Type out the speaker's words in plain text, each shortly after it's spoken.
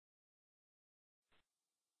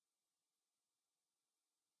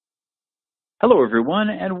Hello, everyone,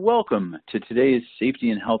 and welcome to today's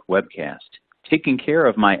Safety and Health webcast, Taking Care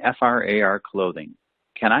of My FRAR Clothing.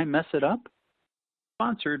 Can I Mess It Up?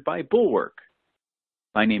 Sponsored by Bulwark.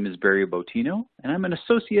 My name is Barry Botino, and I'm an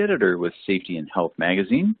associate editor with Safety and Health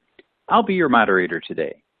magazine. I'll be your moderator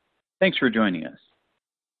today. Thanks for joining us.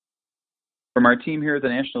 From our team here at the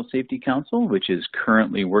National Safety Council, which is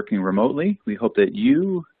currently working remotely, we hope that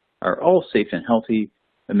you are all safe and healthy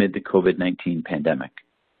amid the COVID-19 pandemic.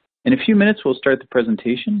 In a few minutes, we'll start the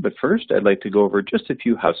presentation, but first, I'd like to go over just a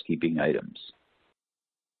few housekeeping items.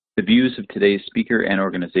 The views of today's speaker and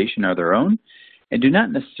organization are their own and do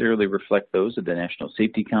not necessarily reflect those of the National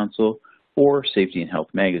Safety Council or Safety and Health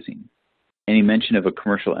magazine. Any mention of a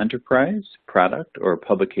commercial enterprise, product, or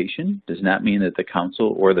publication does not mean that the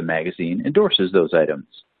Council or the magazine endorses those items.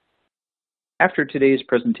 After today's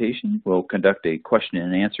presentation, we'll conduct a question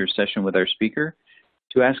and answer session with our speaker.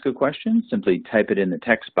 To ask a question, simply type it in the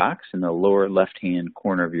text box in the lower left-hand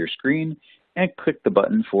corner of your screen and click the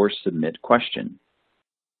button for Submit Question.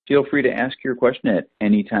 Feel free to ask your question at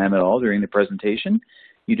any time at all during the presentation.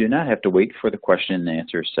 You do not have to wait for the question and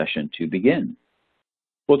answer session to begin.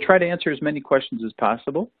 We'll try to answer as many questions as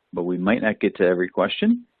possible, but we might not get to every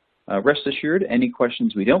question. Rest assured, any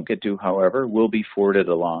questions we don't get to, however, will be forwarded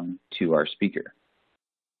along to our speaker.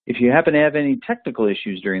 If you happen to have any technical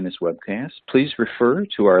issues during this webcast, please refer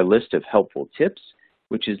to our list of helpful tips,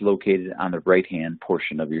 which is located on the right-hand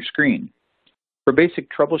portion of your screen. For basic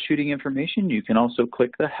troubleshooting information, you can also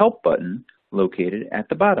click the Help button located at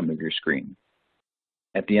the bottom of your screen.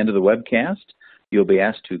 At the end of the webcast, you'll be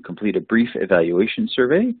asked to complete a brief evaluation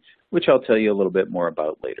survey, which I'll tell you a little bit more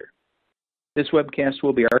about later. This webcast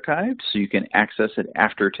will be archived, so you can access it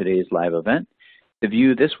after today's live event. To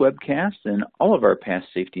view this webcast and all of our past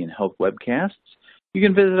Safety and Health webcasts, you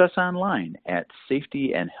can visit us online at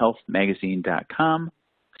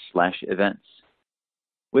safetyandhealthmagazine.com/events.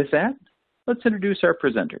 With that, let's introduce our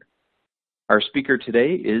presenter. Our speaker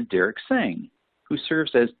today is Derek Sang, who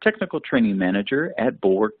serves as Technical Training Manager at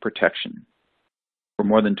Bulwark Protection. For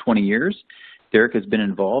more than 20 years, Derek has been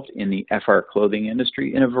involved in the FR clothing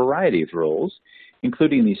industry in a variety of roles,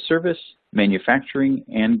 including the service, manufacturing,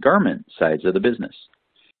 and garment sides of the business.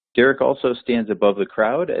 Derek also stands above the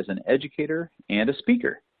crowd as an educator and a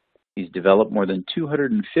speaker. He's developed more than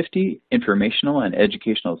 250 informational and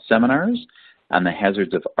educational seminars on the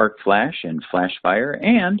hazards of arc flash and flash fire,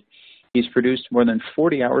 and he's produced more than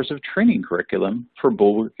 40 hours of training curriculum for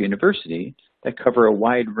Bulwark University that cover a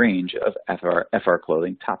wide range of FR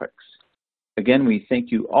clothing topics. Again, we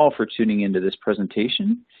thank you all for tuning into this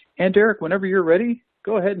presentation. And Derek, whenever you're ready,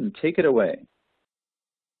 go ahead and take it away.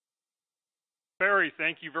 Barry,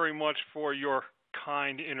 thank you very much for your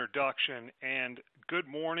kind introduction, and good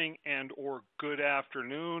morning and or good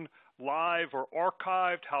afternoon, live or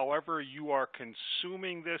archived, however you are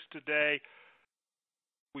consuming this today.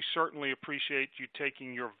 We certainly appreciate you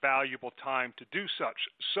taking your valuable time to do such.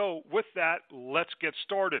 So with that, let's get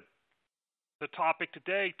started. The topic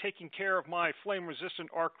today, taking care of my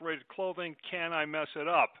flame-resistant arc-rated clothing, can I mess it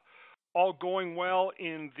up? All going well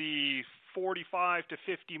in the 45 to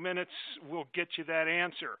 50 minutes, we'll get you that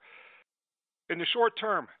answer. In the short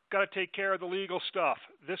term, got to take care of the legal stuff.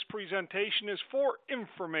 This presentation is for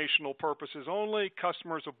informational purposes only.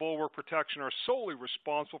 Customers of Bulwark Protection are solely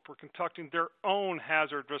responsible for conducting their own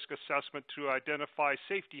hazard risk assessment to identify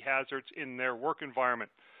safety hazards in their work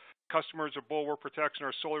environment. Customers of Bulwark Protection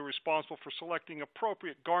are solely responsible for selecting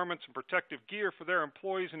appropriate garments and protective gear for their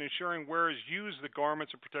employees and ensuring wearers use the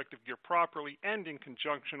garments and protective gear properly and in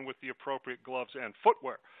conjunction with the appropriate gloves and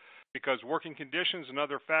footwear. Because working conditions and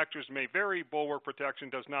other factors may vary, Bulwark Protection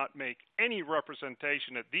does not make any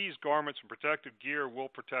representation that these garments and protective gear will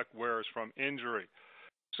protect wearers from injury.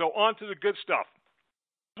 So on to the good stuff.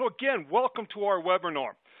 So again, welcome to our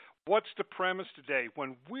webinar. What's the premise today?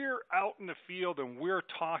 When we're out in the field and we're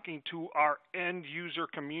talking to our end user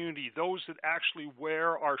community, those that actually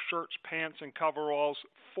wear our shirts, pants, and coveralls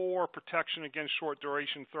for protection against short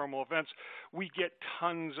duration thermal events, we get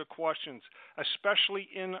tons of questions, especially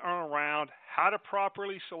in and around how to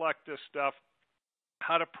properly select this stuff,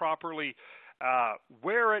 how to properly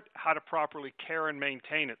wear it, how to properly care and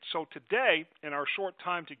maintain it. So today, in our short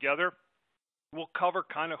time together, we'll cover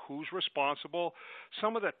kind of who's responsible,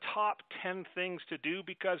 some of the top 10 things to do,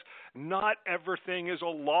 because not everything is a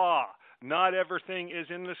law. Not everything is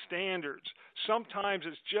in the standards. Sometimes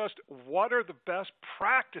it's just what are the best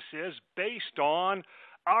practices based on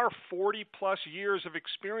our 40-plus years of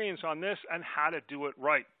experience on this and how to do it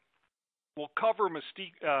right. We'll cover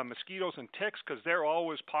mosquitoes and ticks because they're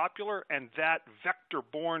always popular, and that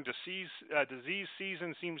vector-borne disease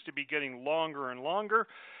season seems to be getting longer and longer.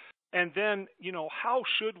 And then, how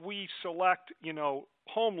should we select,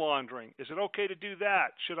 home laundering? Is it okay to do that?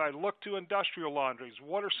 Should I look to industrial laundries?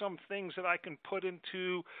 What are some things that I can put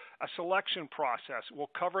into a selection process? We'll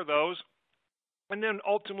cover those. And then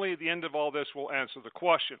ultimately, at the end of all this, we'll answer the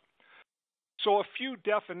question. So a few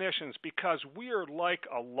definitions, because we are like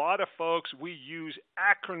a lot of folks, we use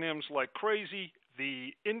acronyms like crazy.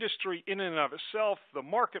 The industry in and of itself, the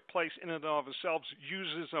marketplace in and of itself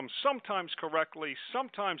uses them sometimes correctly,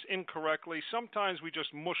 sometimes incorrectly, sometimes we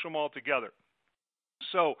just mush them all together.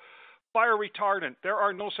 So fire retardant, there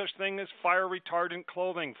are no such thing as fire retardant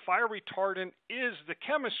clothing. Fire retardant is the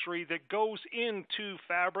chemistry that goes into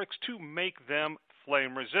fabrics to make them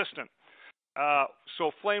flame resistant.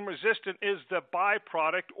 So flame resistant is the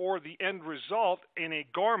byproduct or the end result in a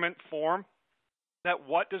garment form that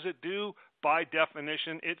what does it do? By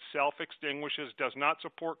definition, it self-extinguishes, does not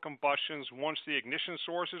support combustions. Once the ignition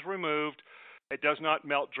source is removed, it does not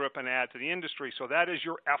melt, drip, and add to the industry. So that is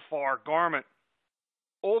your FR garment.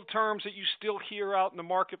 Old terms that you still hear out in the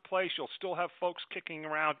marketplace, you'll still have folks kicking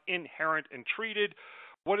around inherent and treated.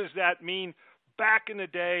 What does that mean? Back in the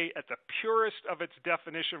day, at the purest of its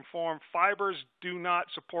definition form, fibers do not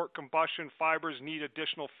support combustion. Fibers need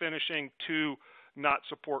additional finishing to not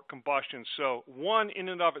support combustion. So one in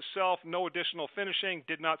and of itself, no additional finishing,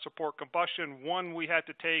 did not support combustion. One we had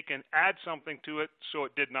to take and add something to it, so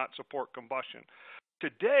it did not support combustion.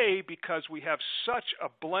 Today, because we have such a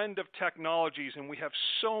blend of technologies and we have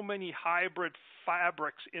so many hybrid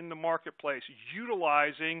fabrics in the marketplace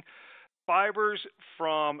utilizing fibers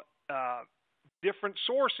from different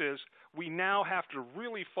sources, we now have to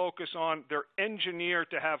really focus on they're engineered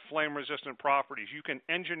to have flame-resistant properties. You can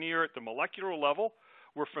engineer at the molecular level.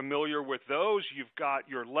 We're familiar with those. You've got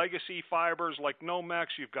your legacy fibers like Nomex.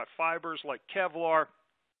 You've got fibers like Kevlar.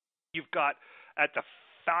 You've got at the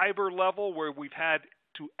fiber level where we've had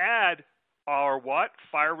to add our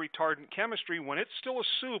fire retardant chemistry. When it's still a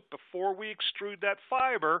soup, before we extrude that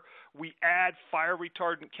fiber, we add fire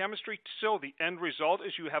retardant chemistry. So the end result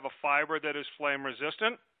is you have a fiber that is flame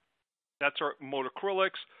resistant. That's our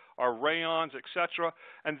motocrylics, our rayons, etc.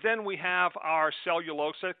 And then we have our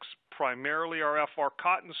cellulosics, primarily our FR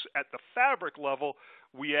cottons. At the fabric level,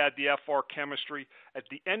 we add the FR chemistry. At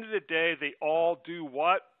the end of the day, they all do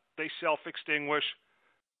what? They self-extinguish.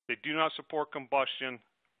 They do not support combustion.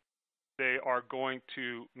 They are going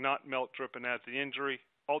to not melt, drip, and add to the injury.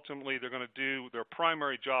 Ultimately, they're going to do their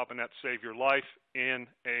primary job, and that's save your life in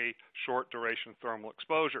a short duration thermal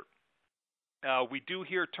exposure. We do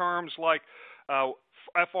hear terms like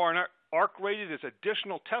FR and arc rated is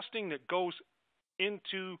additional testing that goes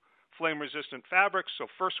into flame resistant fabrics. So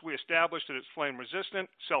first we establish that it's flame resistant,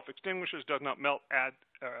 self-extinguishes, does not melt,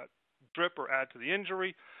 drip, or add to the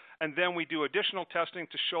injury. And then we do additional testing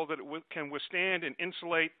to show that it can withstand and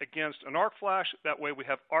insulate against an arc flash. That way we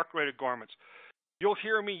have arc-rated garments. You'll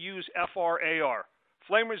hear me use FR-AR,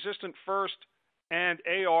 flame-resistant first, and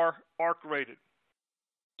AR, arc-rated.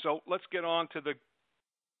 So let's get on to the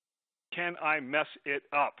can I mess it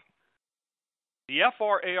up? The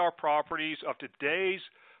FR-AR properties of today's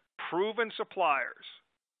proven suppliers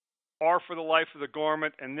are for the life of the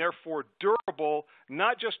garment and therefore durable,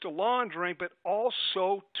 not just to laundering, but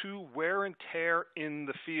also to wear and tear in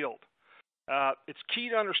the field. It's key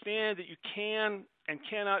to understand that you can and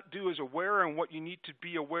cannot do as a wearer and what you need to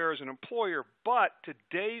be aware as an employer, but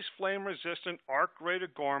today's flame-resistant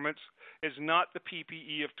arc-rated garments is not the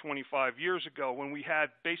PPE of 25 years ago when we had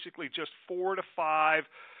basically just 4 to 5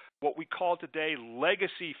 what we call today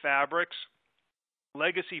legacy fabrics,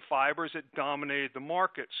 legacy fibers that dominated the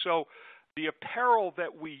market. So the apparel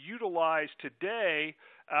that we utilize today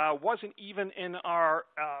wasn't even in our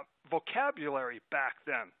vocabulary back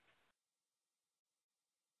then.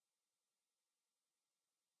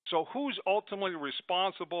 So who's ultimately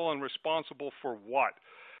responsible and responsible for what?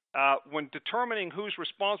 When determining who's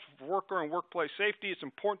responsible for worker and workplace safety, it's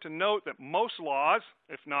important to note that most laws,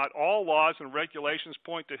 if not all laws and regulations,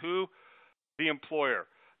 point to who? The employer.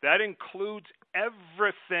 That includes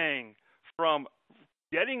everything from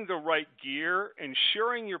getting the right gear,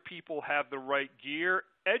 ensuring your people have the right gear,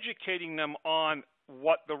 educating them on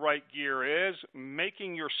what the right gear is,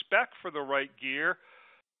 making your spec for the right gear,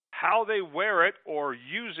 how they wear it or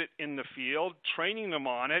use it in the field, training them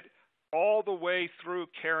on it, all the way through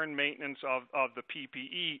care and maintenance of the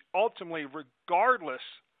PPE. Ultimately, regardless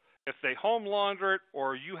if they home launder it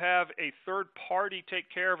or you have a third party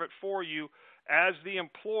take care of it for you, as the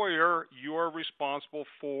employer, you're responsible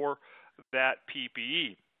for that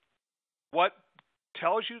PPE. What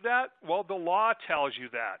tells you that? Well, the law tells you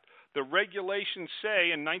that. The regulations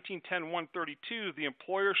say in 1910-132, the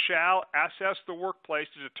employer shall assess the workplace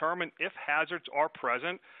to determine if hazards are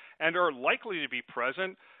present and are likely to be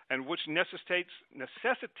present, and which necessitates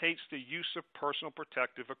the use of personal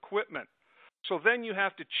protective equipment. So then you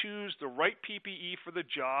have to choose the right PPE for the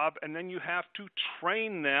job, and then you have to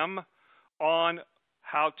train them on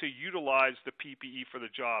how to utilize the PPE for the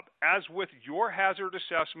job. As with your hazard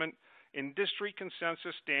assessment, industry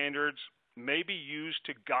consensus standards may be used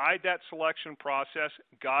to guide that selection process,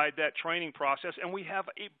 guide that training process, and we have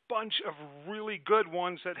a bunch of really good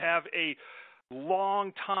ones that have a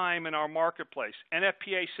long time in our marketplace.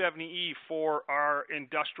 NFPA 70E for our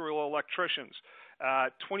industrial electricians,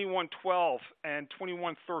 2112 and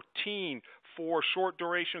 2113 for short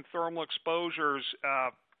duration thermal exposures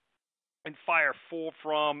and fire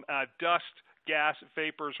from dust, gas,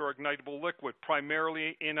 vapors, or ignitable liquid,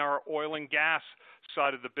 primarily in our oil and gas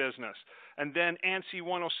side of the business. And then ANSI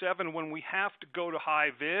 107, when we have to go to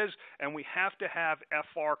high vis and we have to have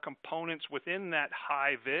FR components within that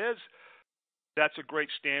high vis, that's a great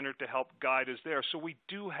standard to help guide us there. So we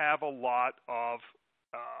do have a lot of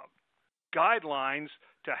guidelines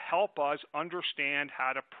to help us understand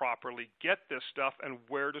how to properly get this stuff and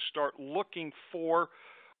where to start looking for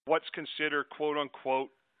what's considered quote-unquote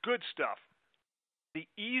good stuff. The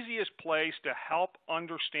easiest place to help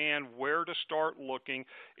understand where to start looking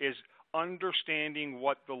is understanding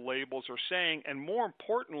what the labels are saying, and more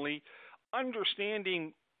importantly,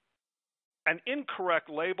 understanding an incorrect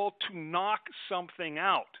label to knock something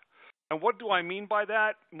out. And what do I mean by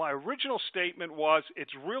that? My original statement was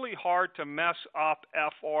it's really hard to mess up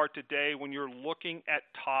FR today when you're looking at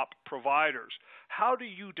top providers. How do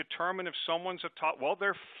you determine if someone's a top? Well,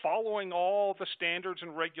 they're following all the standards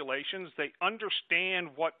and regulations. They understand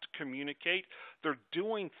what to communicate. They're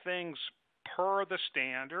doing things per the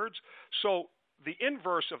standards. So the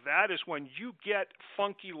inverse of that is when you get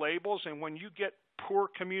funky labels and when you get poor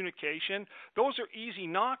communication, those are easy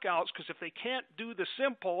knockouts, because if they can't do the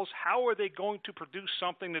simples, how are they going to produce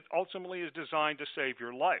something that ultimately is designed to save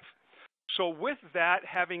your life? So with that,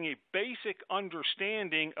 having a basic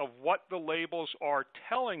understanding of what the labels are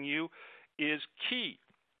telling you is key.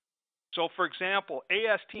 So for example,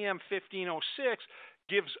 ASTM 1506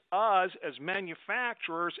 gives us as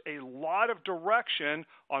manufacturers a lot of direction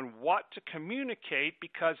on what to communicate,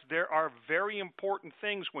 because there are very important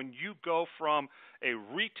things when you go from a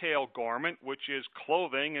retail garment, which is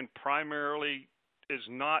clothing and primarily is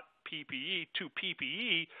not PPE, to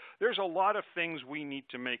PPE. There's a lot of things we need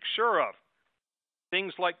to make sure of.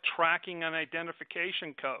 Things like tracking and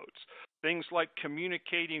identification codes, things like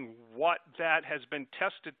communicating what that has been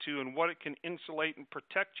tested to and what it can insulate and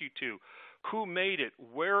protect you to, who made it,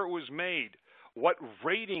 where it was made, what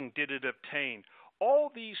rating did it obtain.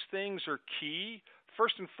 All these things are key,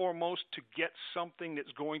 first and foremost, to get something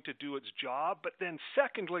that's going to do its job. But then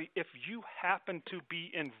secondly, if you happen to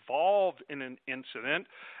be involved in an incident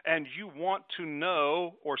and you want to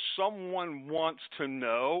know, or someone wants to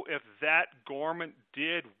know, if that garment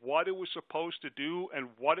did what it was supposed to do and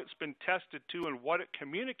what it's been tested to and what it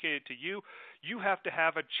communicated to you, you have to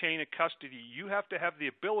have a chain of custody. You have to have the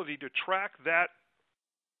ability to track that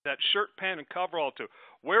shirt, pant, and coverall to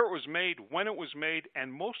where it was made, when it was made,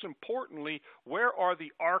 and most importantly, where are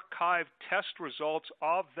the archived test results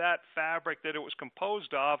of that fabric that it was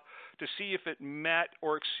composed of, to see if it met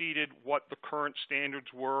or exceeded what the current standards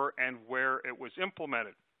were and where it was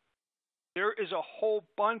implemented. There is a whole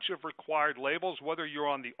bunch of required labels, whether you're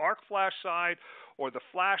on the arc flash side or the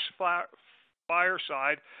fire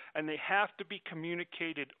side, and they have to be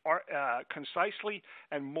communicated concisely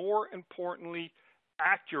and, more importantly,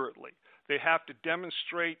 accurately. They have to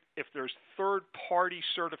demonstrate if there's third-party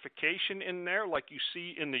certification in there, like you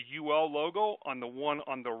see in the UL logo on the one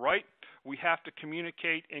on the right. We have to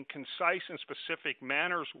communicate in concise and specific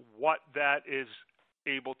manners what that is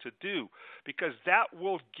able to do, because that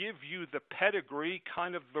will give you the pedigree,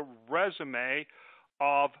 kind of the resume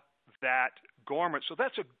of that garment. So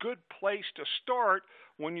that's a good place to start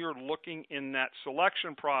when you're looking in that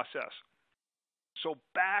selection process. So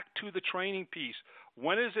back to the training piece.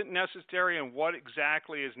 When is it necessary and what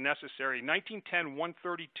exactly is necessary?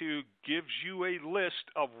 1910-132 gives you a list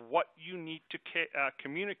of what you need to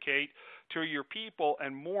communicate to your people,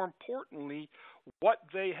 and more importantly, what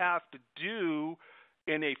they have to do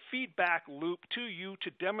in a feedback loop to you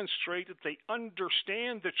to demonstrate that they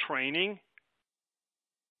understand the training,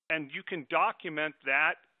 and you can document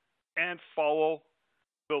that and follow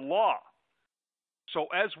the law. So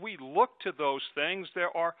as we look to those things,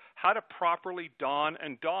 there are how to properly don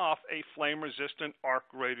and doff a flame-resistant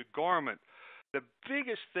arc-rated garment. The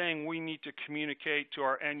biggest thing we need to communicate to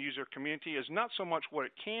our end user community is not so much what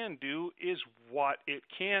it can do, is what it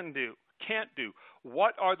can't do.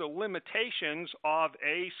 What are the limitations of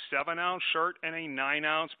a 7-ounce shirt and a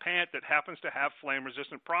 9-ounce pant that happens to have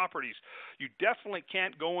flame-resistant properties? You definitely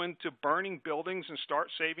can't go into burning buildings and start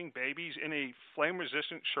saving babies in a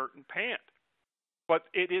flame-resistant shirt and pant. But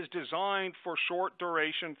it is designed for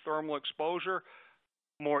short-duration thermal exposure,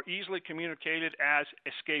 more easily communicated as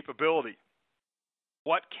escapability.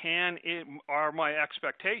 What are my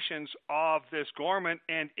expectations of this garment,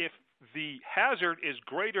 and if the hazard is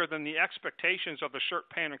greater than the expectations of the shirt,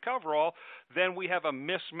 pant, and coverall, then we have a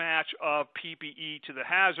mismatch of PPE to the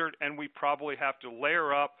hazard, and we probably have to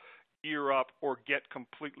layer up, gear up, or get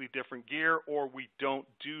completely different gear, or we don't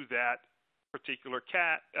do that particular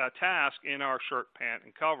task in our shirt, pant,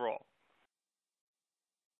 and coverall.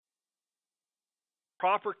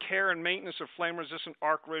 Proper care and maintenance of flame-resistant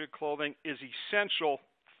arc-rated clothing is essential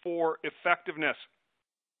for effectiveness.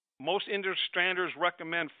 Most industry standards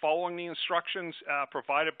recommend following the instructions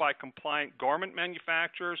provided by compliant garment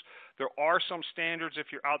manufacturers. There are some standards if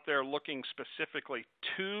you're out there looking specifically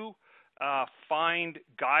to find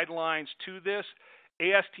guidelines to this.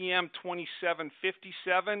 ASTM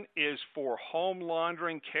 2757 is for home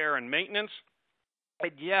laundering, care, and maintenance.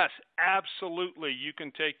 And yes, absolutely, you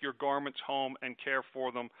can take your garments home and care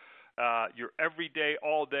for them. Your everyday,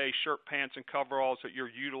 all-day shirt, pants, and coveralls that you're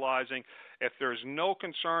utilizing. If there's no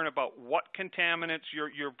concern about what contaminants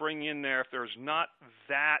you're bringing in there, if there's not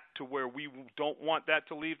that to where we don't want that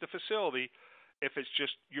to leave the facility, if it's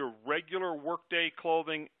just your regular workday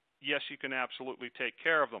clothing, yes, you can absolutely take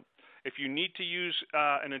care of them. If you need to use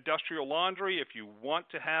an industrial laundry, if you want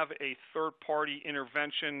to have a third-party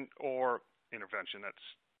intervention, that's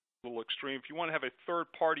a little extreme. If you want to have a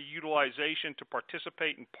third-party utilization to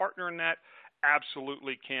participate and partner in that,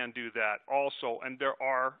 absolutely can do that also. And there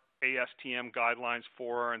are ASTM guidelines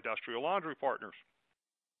for our industrial laundry partners.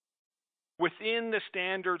 Within the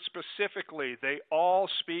standards specifically, they all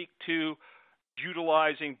speak to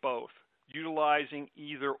utilizing both, utilizing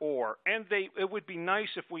either or. And it would be nice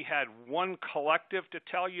if we had one collective to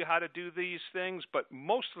tell you how to do these things, but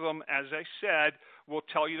most of them, as I said, will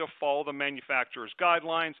tell you to follow the manufacturer's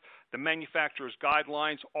guidelines. The manufacturer's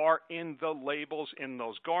guidelines are in the labels in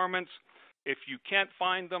those garments. If you can't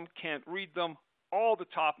find them, can't read them, all the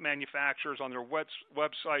top manufacturers on their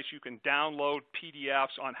websites, you can download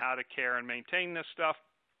PDFs on how to care and maintain this stuff.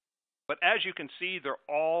 But as you can see, they're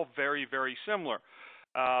all very, very similar.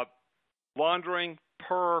 Laundering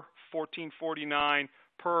per 1449,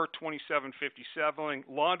 per 2757,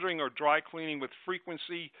 laundering or dry cleaning with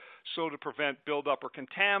frequency so to prevent buildup or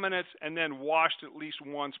contaminants, and then washed at least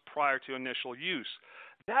once prior to initial use.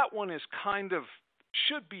 That one is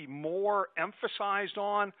should be more emphasized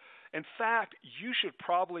on. In fact, you should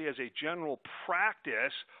probably, as a general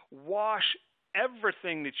practice, wash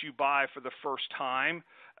everything that you buy for the first time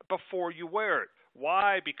before you wear it.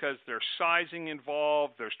 Why? Because there's sizing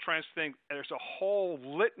involved, there's a whole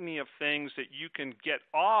litany of things that you can get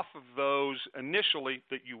off of those initially,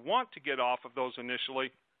 that you want to get off of those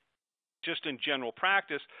initially, just in general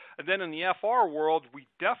practice. And then in the FR world, we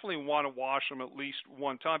definitely want to wash them at least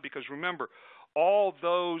one time, because remember, all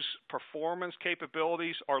those performance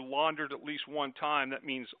capabilities are laundered at least one time. That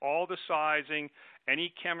means all the sizing,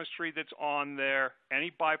 any chemistry that's on there,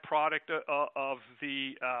 any byproduct of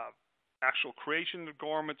the actual creation of the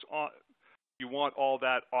garments, you want all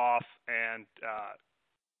that off and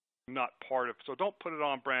not part of. So don't put it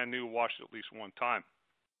on brand new, wash it at least one time.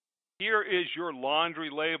 Here is your laundry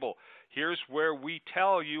label. Here's where we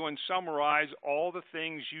tell you and summarize all the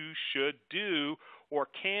things you should do or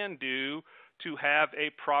can do to have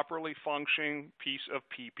a properly functioning piece of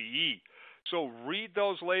PPE. So read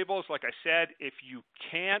those labels. Like I said, if you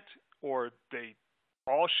can't, or they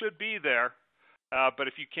all should be there, but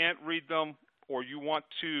if you can't read them, or you want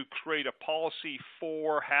to create a policy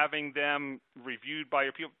for having them reviewed by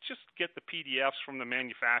your people, just get the PDFs from the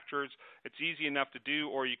manufacturers. It's easy enough to do,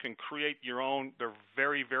 or you can create your own. They're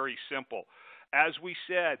very, very simple. As we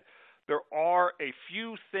said, there are a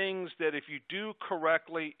few things that if you do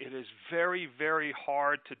correctly, it is very, very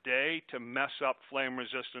hard today to mess up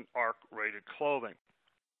flame-resistant arc-rated clothing.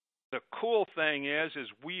 The cool thing is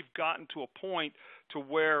we've gotten to a point to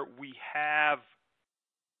where we have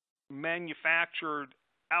manufactured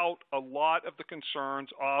out a lot of the concerns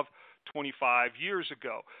of 25 years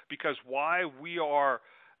ago, because why we are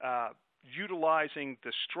utilizing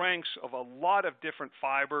the strengths of a lot of different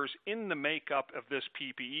fibers in the makeup of this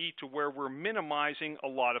PPE to where we're minimizing a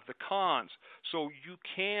lot of the cons. So you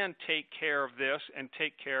can take care of this and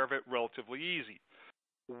take care of it relatively easy.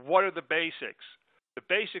 what are the basics? The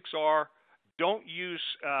basics are don't use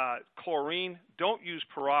chlorine, don't use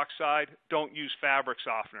peroxide, don't use fabric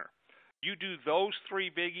softener. You do those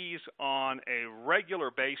three biggies on a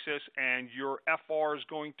regular basis, and your FR is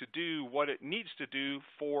going to do what it needs to do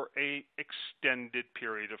for an extended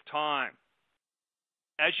period of time.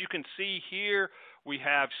 As you can see here, we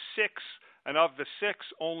have 6, and of the 6,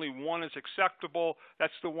 only 1 is acceptable.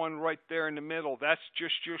 That's the one right there in the middle. That's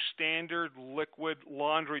just your standard liquid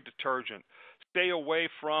laundry detergent. Stay away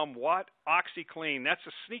from what? OxyClean. That's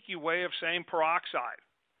a sneaky way of saying peroxide.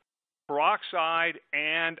 Peroxide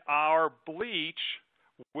and our bleach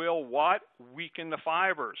will what? Weaken the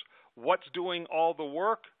fibers. What's doing all the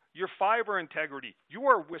work? Your fiber integrity. You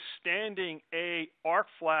are withstanding a arc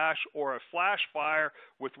flash or a flash fire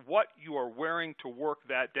with what you are wearing to work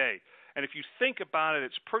that day. And if you think about it,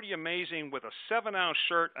 it's pretty amazing with a 7-ounce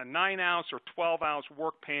shirt, a 9-ounce or 12-ounce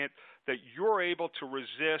work pant that you're able to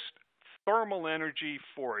resist thermal energy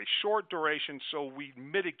for a short duration, so we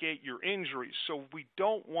mitigate your injuries. So we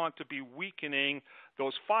don't want to be weakening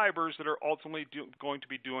those fibers that are ultimately going to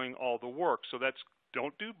be doing all the work. So that's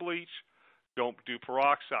don't do bleach, don't do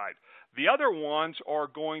peroxide. The other ones are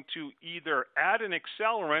going to either add an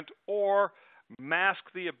accelerant or mask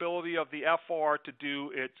the ability of the FR to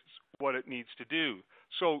do what it needs to do.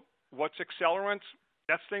 So what's accelerants?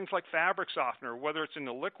 That's things like fabric softener, whether it's in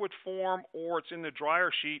the liquid form or it's in the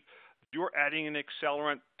dryer sheet. You're adding an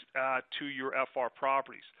accelerant to your FR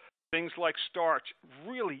properties. Things like starch,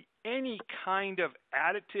 really any kind of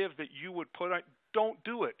additive that you would put on, don't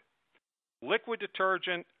do it. Liquid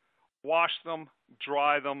detergent, wash them,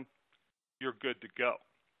 dry them, you're good to go.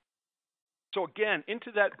 So again,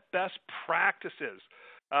 into that best practices.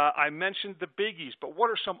 I mentioned the biggies, but what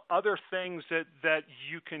are some other things that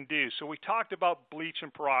you can do? So we talked about bleach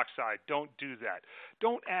and peroxide. Don't do that.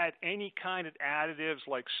 Don't add any kind of additives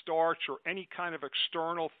like starch or any kind of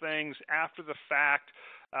external things after the fact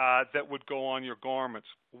that would go on your garments.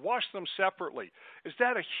 Wash them separately. Is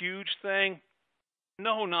that a huge thing?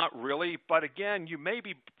 No, not really. But again, you may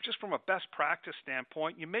be, just from a best practice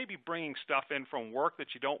standpoint, you may be bringing stuff in from work that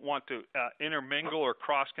you don't want to intermingle or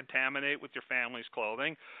cross-contaminate with your family's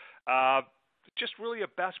clothing. Just really a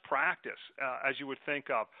best practice, as you would think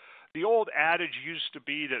of. The old adage used to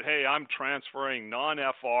be that, hey, I'm transferring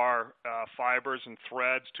non-FR fibers and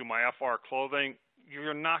threads to my FR clothing.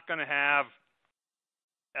 You're not going to have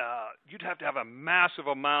you'd have to have a massive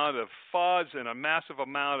amount of fuzz and a massive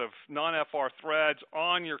amount of non-FR threads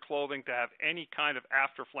on your clothing to have any kind of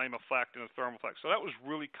after flame effect and a thermal effect. So that was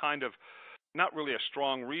really kind of not really a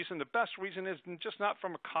strong reason. The best reason is just not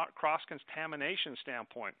from a cross-contamination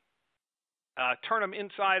standpoint. Turn them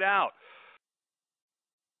inside out.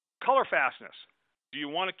 Color fastness. Do you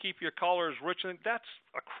want to keep your colors rich? That's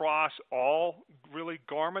across all really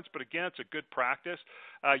garments, but again, it's a good practice.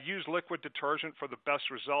 Use liquid detergent for the best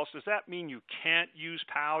results. Does that mean you can't use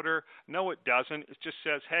powder? No, it doesn't. It just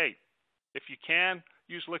says, hey, if you can,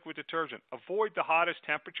 use liquid detergent. Avoid the hottest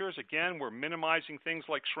temperatures. Again, we're minimizing things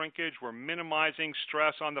like shrinkage. We're minimizing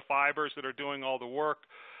stress on the fibers that are doing all the work.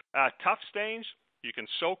 Tough stains. You can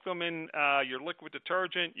soak them in your liquid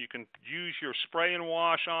detergent. You can use your spray and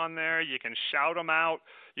wash on there. You can shout them out.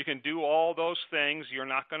 You can do all those things. You're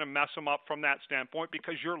not going to mess them up from that standpoint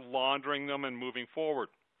because you're laundering them and moving forward.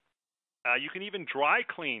 You can even dry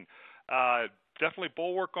clean. Definitely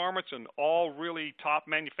Bulwark garments and all really top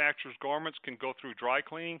manufacturers' garments can go through dry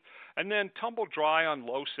cleaning. And then tumble dry on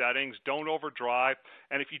low settings. Don't over dry.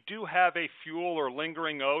 And if you do have a fuel or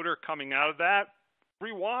lingering odor coming out of that,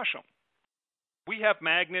 rewash them. We have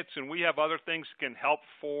magnets and we have other things that can help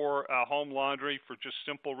for home laundry for just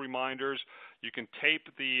simple reminders. You can tape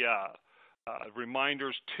the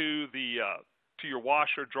reminders to your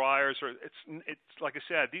washer dryers. Or it's like I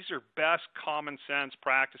said, these are best common sense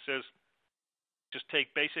practices. Just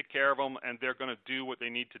take basic care of them, and they're going to do what they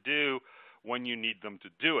need to do when you need them to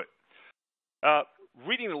do it.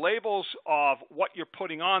 Reading the labels of what you're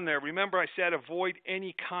putting on there, remember I said avoid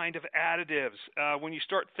any kind of additives. When you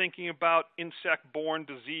start thinking about insect-borne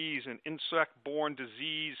disease and insect-borne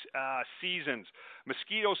disease seasons,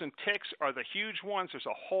 mosquitoes and ticks are the huge ones. There's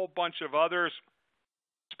a whole bunch of others,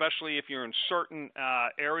 especially if you're in certain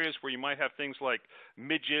areas where you might have things like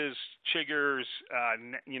midges, chiggers,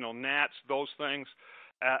 gnats, those things,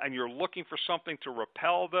 and you're looking for something to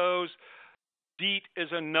repel those. DEET is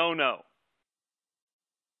a no-no.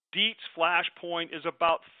 DEET's flash point is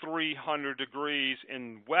about 300 degrees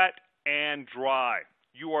in wet and dry.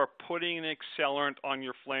 You are putting an accelerant on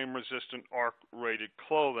your flame-resistant arc-rated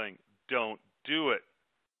clothing. Don't do it.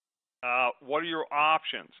 What are your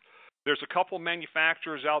options? There's a couple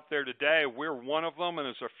manufacturers out there today. We're one of them, and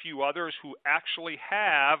there's a few others who actually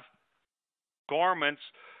have garments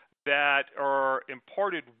that are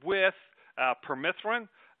imported with permethrin.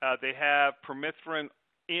 They have permethrin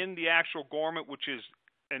in the actual garment, which is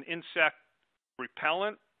an insect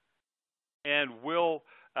repellent and will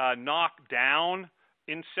knock down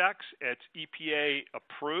insects. It's EPA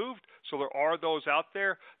approved, so there are those out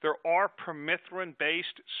there. There are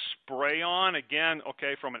permethrin-based spray-on. Again,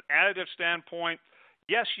 okay, from an additive standpoint,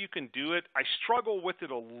 yes, you can do it. I struggle with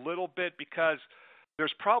it a little bit because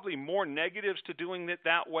there's probably more negatives to doing it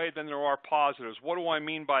that way than there are positives. What do I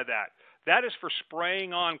mean by that? That is for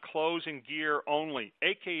spraying on clothes and gear only,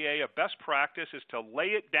 aka a best practice is to lay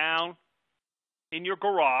it down in your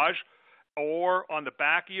garage or on the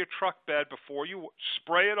back of your truck bed before you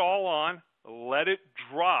spray it all on, let it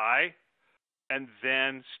dry, and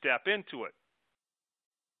then step into it.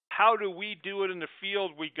 How do we do it in the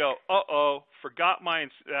field? We go, forgot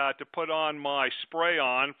to put on my spray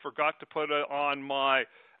on, forgot to put on my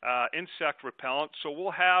insect repellent, so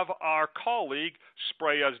we'll have our colleague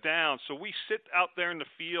spray us down. So we sit out there in the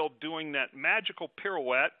field doing that magical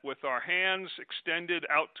pirouette with our hands extended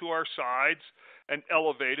out to our sides and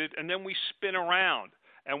elevated, and then we spin around,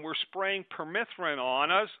 and we're spraying permethrin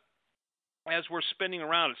on us. As we're spinning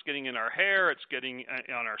around, it's getting in our hair, it's getting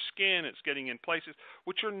on our skin, it's getting in places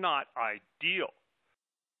which are not ideal.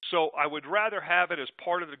 So I would rather have it as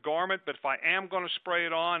part of the garment, but if I am going to spray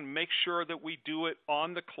it on, make sure that we do it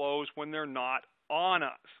on the clothes when they're not on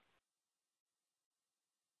us.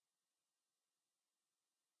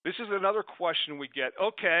 This is another question we get.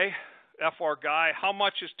 Okay, FR guy, how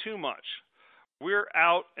much is too much? We're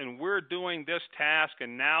out and we're doing this task,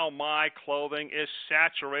 and now my clothing is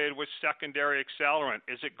saturated with secondary accelerant.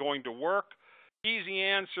 Is it going to work? Easy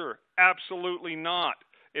answer, absolutely not.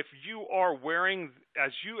 If you are wearing,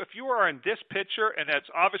 if you are in this picture and that's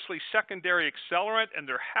obviously secondary accelerant and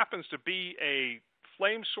there happens to be a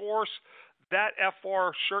flame source, that FR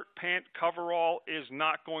shirt, pant, coverall is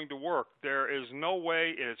not going to work. There is no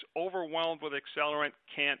way. It is overwhelmed with accelerant,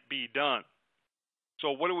 can't be done. So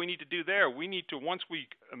what do we need to do there? We need to, once we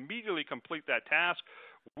immediately complete that task,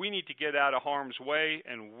 we need to get out of harm's way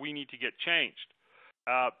and we need to get changed.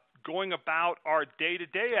 Going about our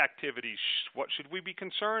day-to-day activities, what should we be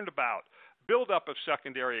concerned about? Buildup of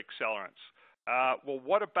secondary accelerants. Well,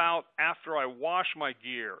 what about after I wash my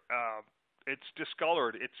gear? It's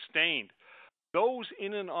discolored, it's stained. Those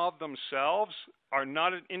in and of themselves are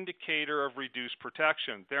not an indicator of reduced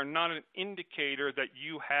protection. They're not an indicator that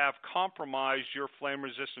you have compromised your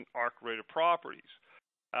flame-resistant arc-rated properties.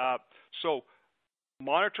 So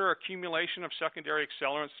monitor accumulation of secondary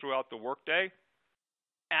accelerants throughout the workday.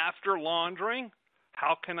 After laundering,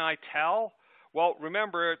 how can I tell? Well,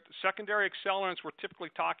 remember, secondary accelerants, we're typically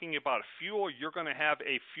talking about a fuel. You're going to have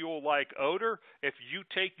a fuel-like odor. If you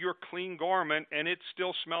take your clean garment and it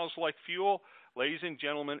still smells like fuel, ladies and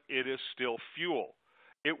gentlemen, it is still fuel.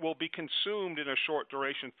 It will be consumed in a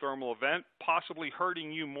short-duration thermal event, possibly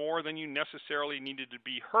hurting you more than you necessarily needed to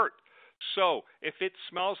be hurt. So if it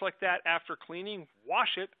smells like that after cleaning,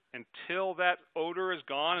 wash it until that odor is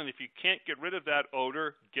gone. And if you can't get rid of that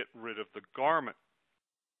odor, get rid of the garment.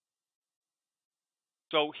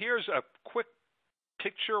 So here's a quick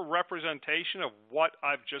picture representation of what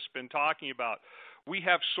I've just been talking about. We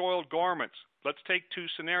have soiled garments. Let's take two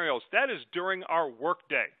scenarios. That is during our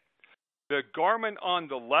workday. The garment on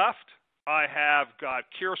the left, I have got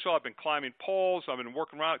carousel. I've been climbing poles. I've been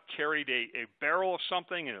working around, carried a barrel of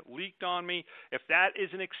something, and it leaked on me. If that is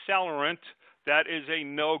an accelerant, that is a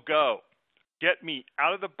no-go. Get me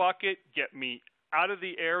out of the bucket, get me out of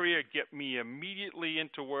the area, get me immediately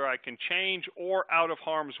into where I can change or out of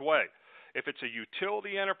harm's way. If it's a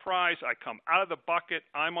utility enterprise, I come out of the bucket,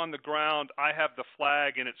 I'm on the ground, I have the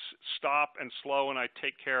flag, and it's stop and slow, and I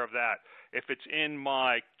take care of that. If it's in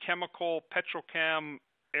my chemical, petrochem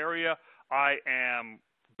area, I am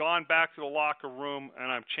gone back to the locker room,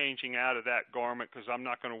 and I'm changing out of that garment because I'm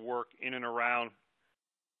not going to work in and around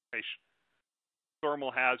a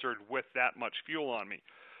thermal hazard with that much fuel on me.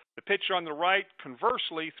 The picture on the right,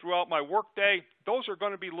 conversely, throughout my workday, those are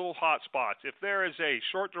going to be little hot spots. If there is a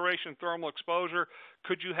short duration thermal exposure,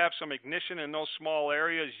 could you have some ignition in those small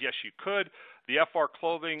areas? Yes, you could. The FR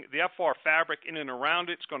clothing, the FR fabric in and around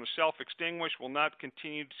it is going to self-extinguish, will not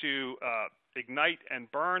continue to ignite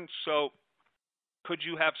and burn. So could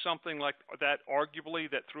you have something like that,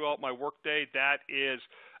 arguably, that throughout my workday, that is,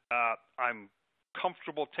 I'm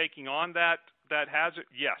comfortable taking on that hazard?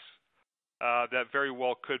 Yes. That very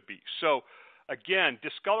well could be. So Again,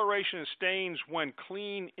 discoloration and stains when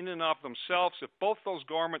clean in and of themselves. If both those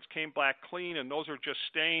garments came back clean and those are just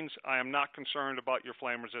stains, I am not concerned about your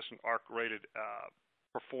flame-resistant arc-rated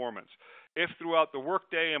performance. If throughout the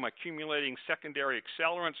workday I'm accumulating secondary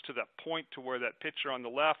accelerants to that point to where that picture on the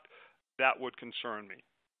left, that would concern me.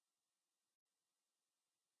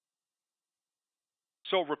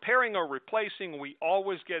 So repairing or replacing, we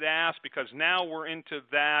always get asked because now we're into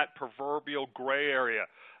that proverbial gray area.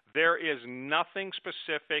 There is nothing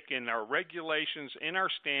specific in our regulations, in our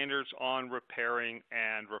standards on repairing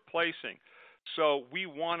and replacing. So we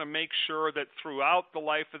want to make sure that throughout the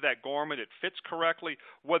life of that garment it fits correctly,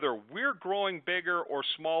 whether we're growing bigger or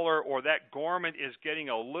smaller or that garment is getting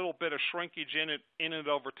a little bit of shrinkage in it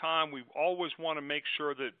over time. We always want to make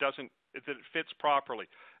sure that it fits properly.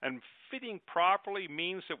 And fitting properly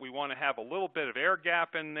means that we want to have a little bit of air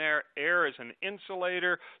gap in there. Air is an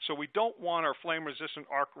insulator, so we don't want our flame-resistant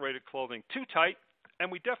arc-rated clothing too tight,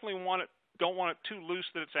 and we definitely don't want it too loose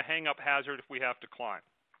that it's a hang-up hazard if we have to climb.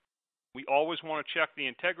 We always want to check the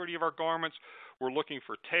integrity of our garments. We're looking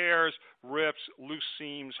for tears, rips, loose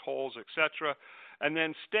seams, holes, etc. And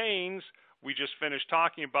then stains, we just finished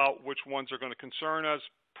talking about which ones are going to concern us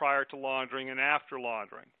prior to laundering and after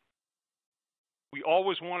laundering. We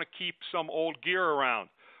always want to keep some old gear around.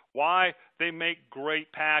 Why? They make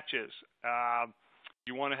great patches.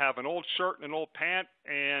 You want to have an old shirt and an old pant,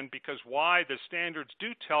 and because why? The standards do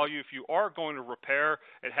tell you if you are going to repair,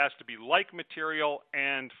 it has to be like material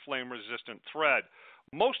and flame-resistant thread.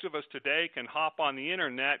 Most of us today can hop on the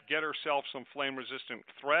internet, get ourselves some flame-resistant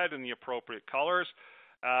thread in the appropriate colors.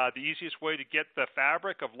 The easiest way to get the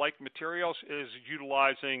fabric of like materials is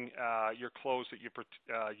utilizing your clothes that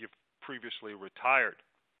you've previously retired.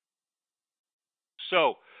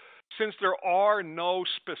 So, since there are no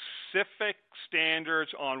specific standards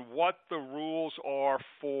on what the rules are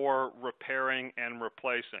for repairing and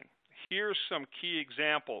replacing, here's some key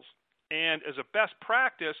examples. And as a best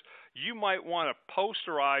practice, you might want to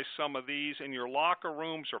posterize some of these in your locker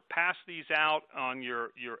rooms or pass these out on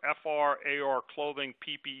your FR/AR clothing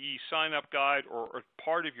PPE sign-up guide or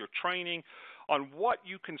part of your training on what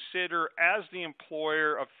you consider as the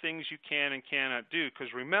employer of things you can and cannot do.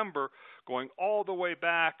 Because remember, going all the way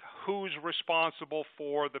back, who's responsible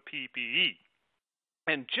for the PPE?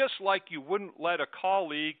 And just like you wouldn't let a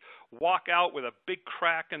colleague walk out with a big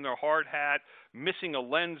crack in their hard hat, missing a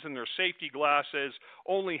lens in their safety glasses,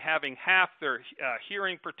 only having half their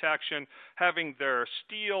hearing protection, having their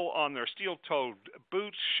steel on their steel-toed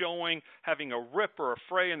boots showing, having a rip or a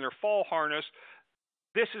fray in their fall harness,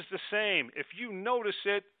 this is the same. If you notice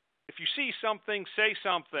it, if you see something, say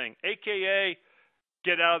something, a.k.a.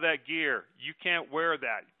 get out of that gear. You can't wear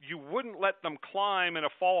that. You wouldn't let them climb in a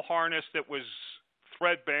fall harness that was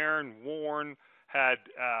threadbare and worn, had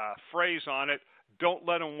frays on it. Don't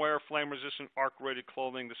let them wear flame-resistant arc-rated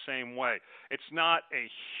clothing the same way. It's not a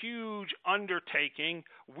huge undertaking.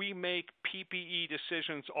 We make PPE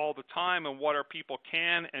decisions all the time on what our people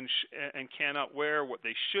can and cannot wear, what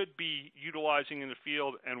they should be utilizing in the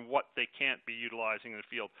field, and what they can't be utilizing in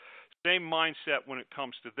the field. Same mindset when it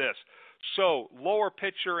comes to this. So, lower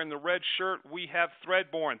picture in the red shirt, we have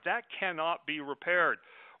thread-borne. That cannot be repaired.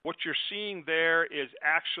 What you're seeing there is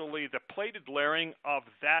actually the plated layering of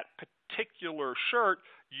that particular shirt.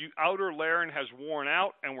 Outer layering has worn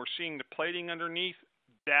out, and we're seeing the plating underneath.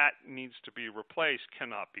 That needs to be replaced,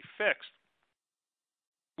 cannot be fixed.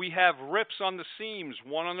 We have rips on the seams,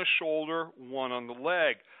 one on the shoulder, one on the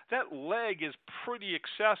leg. That leg is pretty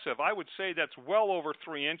excessive. I would say that's well over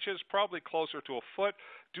 3 inches, probably closer to a foot.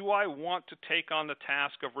 Do I want to take on the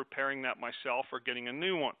task of repairing that myself or getting a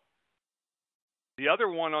new one? The other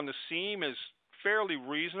one on the seam is fairly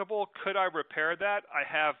reasonable. Could I repair that? I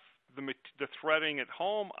have the threading at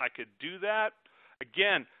home. I could do that.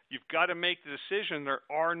 Again, you've got to make the decision. There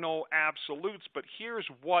are no absolutes, but here's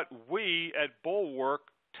what we at Bulwark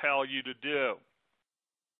tell you to do.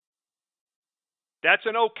 That's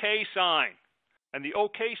an OK sign. And the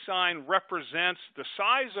OK sign represents the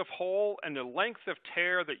size of hole and the length of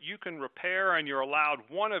tear that you can repair, and you're allowed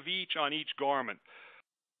one of each on each garment.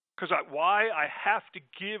 Because why? I have to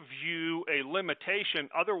give you a limitation.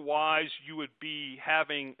 Otherwise, you would be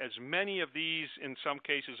having as many of these in some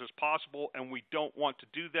cases as possible, and we don't want to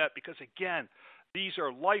do that because, again, these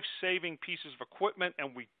are life-saving pieces of equipment,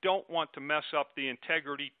 and we don't want to mess up the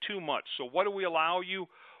integrity too much. So what do we allow you?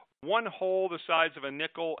 One hole the size of a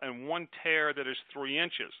nickel and one tear that is 3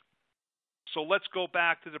 inches. So let's go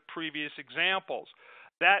back to the previous examples.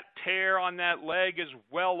 That tear on that leg is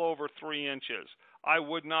well over 3 inches. I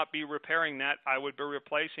would not be repairing that. I would be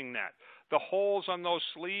replacing that. the holes on those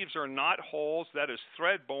sleeves are not holes, that is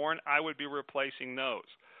thread-borne, I would be replacing those.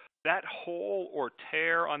 That hole or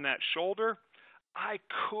tear on that shoulder, I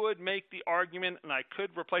could make the argument and I could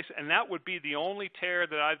replace it, and that would be the only tear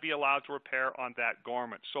that I'd be allowed to repair on that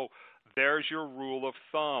garment. So there's your rule of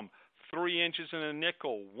thumb. 3 inches and a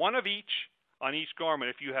nickel, one of each on each garment.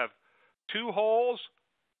 If you have 2 holes,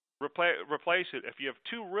 replace it. If you have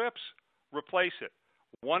 2 rips, replace it.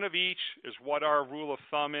 One of each is what our rule of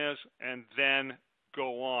thumb is, and then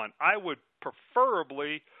go on. I would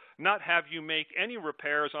preferably not have you make any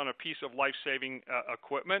repairs on a piece of life-saving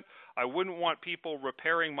equipment. I wouldn't want people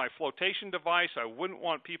repairing my flotation device. I wouldn't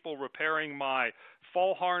want people repairing my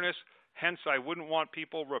fall harness. Hence, I wouldn't want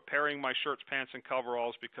people repairing my shirts, pants, and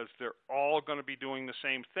coveralls, because they're all going to be doing the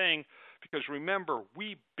same thing. Because remember,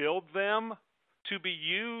 we build them to be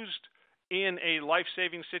used in a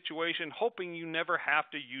life-saving situation, hoping you never have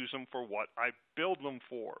to use them for what I build them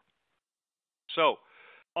for. So,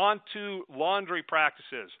 on to laundry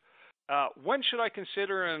practices. When should I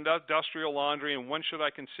consider an industrial laundry, and when should I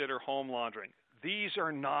consider home laundering? These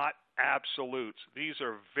are not absolutes. These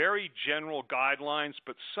are very general guidelines,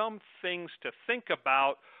 but some things to think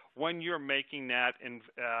about when you're making that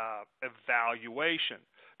evaluation,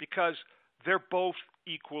 because they're both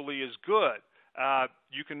equally as good.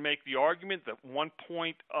 You can make the argument that 1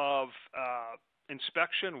 point of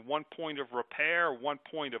inspection, 1 point of repair, 1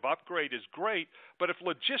 point of upgrade is great, but if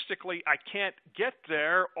logistically I can't get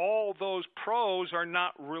there, all those pros are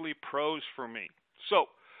not really pros for me. So,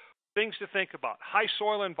 things to think about. High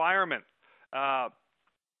soil environment. I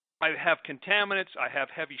have contaminants. I have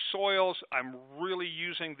heavy soils. I'm really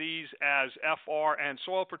using these as FR and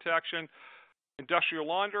soil protection. Industrial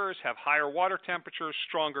launderers have higher water temperatures,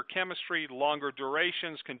 stronger chemistry, longer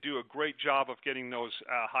durations, can do a great job of getting those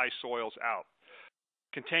high soils out.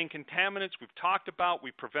 Contain contaminants, we've talked about.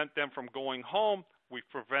 We prevent them from going home. We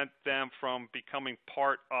prevent them from becoming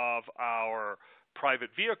part of our private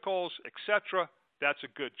vehicles, etc. That's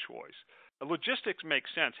a good choice. Logistics makes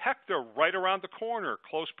sense. Heck, they're right around the corner,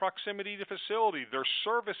 close proximity to facility. Their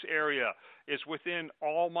service area is within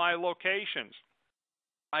all my locations.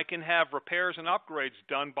 I can have repairs and upgrades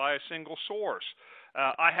done by a single source.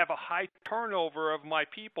 I have a high turnover of my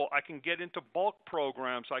people. I can get into bulk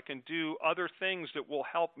programs. I can do other things that will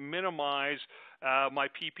help minimize my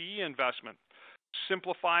PPE investment.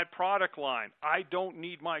 Simplified product line. I don't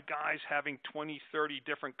need my guys having 20, 30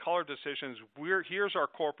 different color decisions. Here's our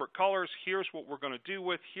corporate colors. Here's what we're going to do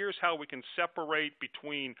with. Here's how we can separate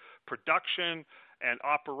between production and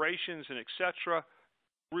operations and etc.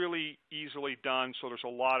 Really easily done, so there's a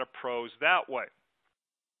lot of pros that way.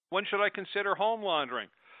 When should I consider home laundering?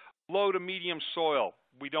 Low to medium soil.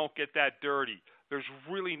 We don't get that dirty. There's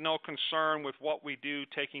really no concern with what we do,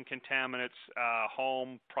 taking contaminants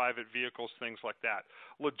home, private vehicles, things like that.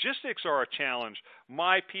 Logistics are a challenge.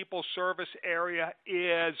 My people service area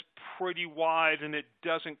is pretty wide, and it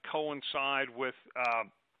doesn't coincide with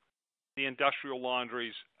the industrial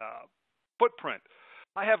laundry's footprint.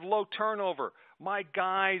 I have low turnover. My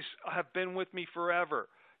guys have been with me forever.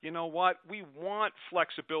 You know what? We want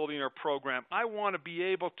flexibility in our program. I want to be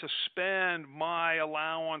able to spend my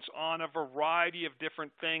allowance on a variety of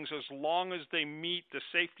different things as long as they meet the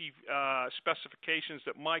safety specifications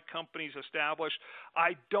that my company's established.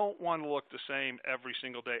 I don't want to look the same every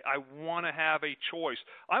single day. I want to have a choice.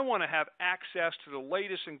 I want to have access to the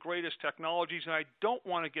latest and greatest technologies, and I don't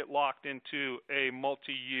want to get locked into a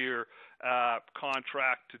multi-year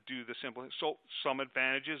contract to do the simple. So some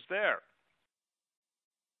advantages there.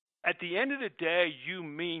 At the end of the day, you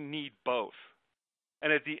may need both.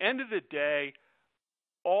 And at the end of the day,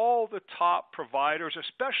 all the top providers,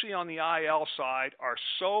 especially on the IL side, are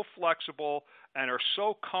so flexible and are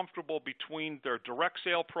so comfortable between their direct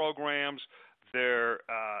sale programs, their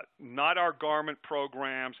not our garment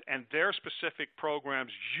programs, and their specific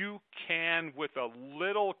programs. You can, with a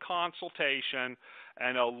little consultation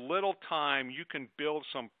and a little time, you can build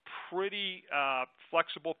some pretty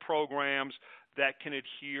flexible programs that can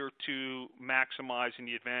adhere to maximizing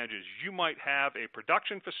the advantages. You might have a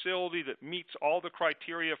production facility that meets all the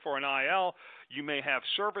criteria for an IL. You may have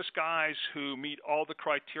service guys who meet all the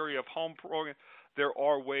criteria of home program. There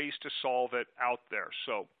are ways to solve it out there.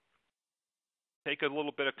 So take a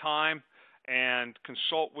little bit of time and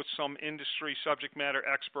consult with some industry subject matter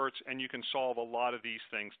experts, and you can solve a lot of these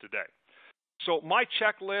things today. So my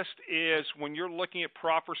checklist is, when you're looking at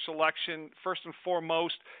proper selection, first and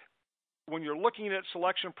foremost, when you're looking at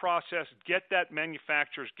selection process, get that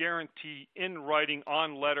manufacturer's guarantee in writing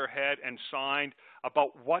on letterhead and signed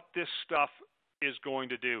about what this stuff is going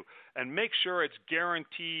to do, and make sure it's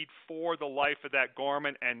guaranteed for the life of that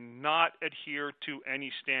garment and not adhere to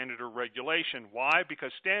any standard or regulation. Why?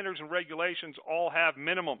 Because standards and regulations all have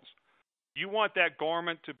minimums. You want that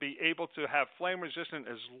garment to be able to have flame resistant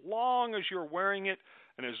as long as you're wearing it,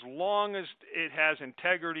 and as long as it has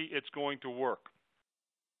integrity, it's going to work.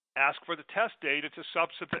 Ask for the test data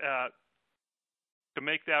to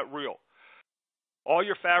make that real. All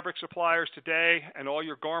your fabric suppliers today and all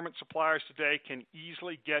your garment suppliers today can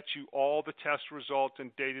easily get you all the test results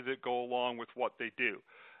and data that go along with what they do.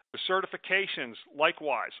 The certifications,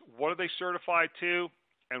 likewise, what are they certified to?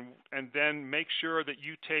 And then make sure that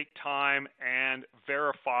you take time and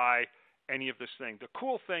verify any of this thing. The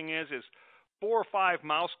cool thing is 4 or 5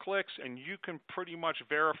 mouse clicks, and you can pretty much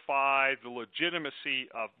verify the legitimacy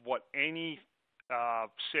of what any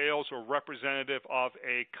sales or representative of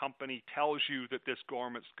a company tells you that this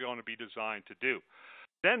garment's going to be designed to do.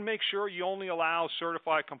 Then make sure you only allow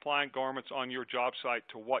certified compliant garments on your job site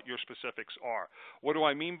to what your specifics are. What do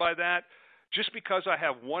I mean by that? Just because I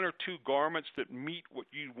have 1 or 2 garments that meet what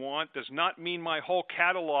you want does not mean my whole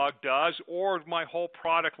catalog does or my whole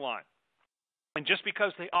product line. And just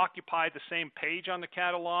because they occupy the same page on the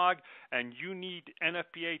catalog and you need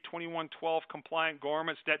NFPA 2112 compliant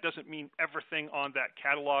garments, that doesn't mean everything on that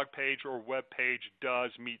catalog page or web page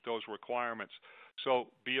does meet those requirements. So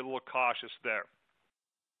be a little cautious there.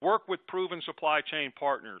 Work with proven supply chain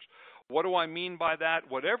partners. What do I mean by that?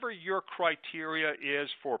 Whatever your criteria is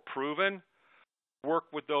for proven, work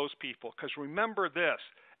with those people. Because remember this,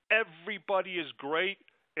 everybody is great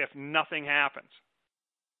if nothing happens.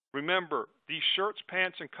 Remember, these shirts,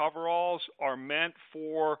 pants, and coveralls are meant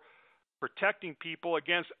for protecting people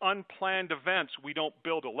against unplanned events. We don't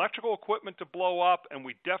build electrical equipment to blow up, and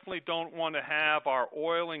we definitely don't want to have our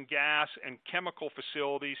oil and gas and chemical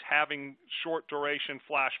facilities having short duration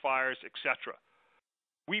flash fires, etc.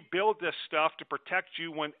 We build this stuff to protect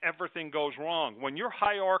you when everything goes wrong. When your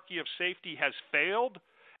hierarchy of safety has failed,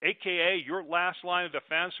 aka your last line of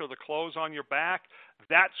defense or the clothes on your back,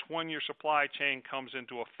 that's when your supply chain comes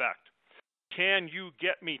into effect. Can you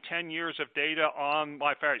get me 10 years of data on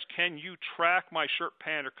my fabrics? Can you track my shirt,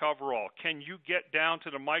 pant, or coverall? Can you get down to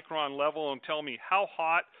the micron level and tell me how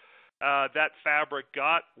hot that fabric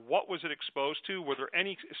got? What was it exposed to? Were there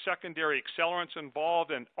any secondary accelerants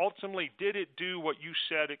involved? And ultimately, did it do what you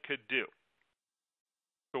said it could do?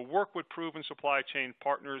 So work with proven supply chain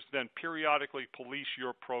partners, then periodically police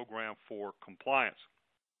your program for compliance.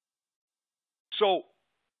 So,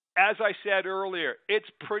 as I said earlier, it's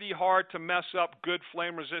pretty hard to mess up good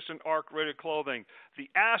flame-resistant arc-rated clothing. The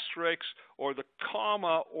asterisk or the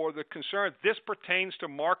comma or the concern, this pertains to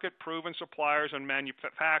market-proven suppliers and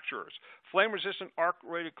manufacturers. Flame-resistant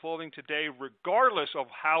arc-rated clothing today, regardless of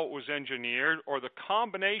how it was engineered or the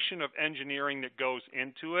combination of engineering that goes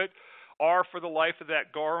into it, are for the life of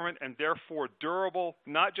that garment and therefore durable,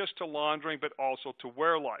 not just to laundering, but also to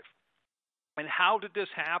wear life. And how did this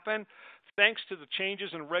happen? Thanks to the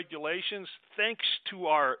changes in regulations, thanks to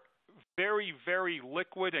our very, very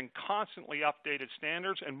liquid and constantly updated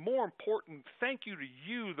standards, and more important, thank you to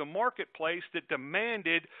you, the marketplace, that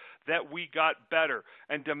demanded that we got better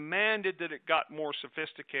and demanded that it got more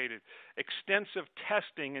sophisticated. Extensive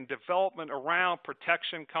testing and development around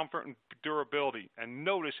protection, comfort, and durability. And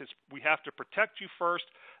notice we have to protect you first,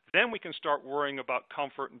 then we can start worrying about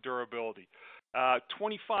comfort and durability.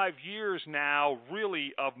 25 years now,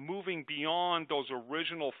 really, of moving beyond those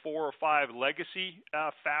original 4 or 5 legacy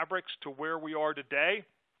fabrics to where we are today,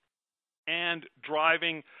 and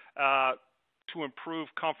driving to improve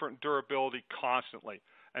comfort and durability constantly.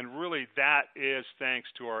 And really, that is thanks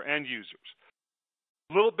to our end users.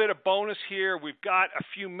 A little bit of bonus here. We've got a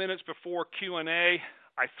few minutes before Q&A.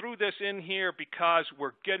 I threw this in here because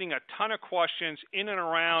we're getting a ton of questions in and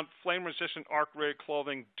around flame-resistant arc-rated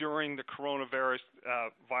clothing during the coronavirus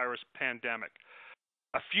virus pandemic.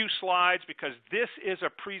 A few slides, because this is a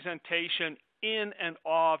presentation in and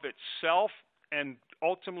of itself and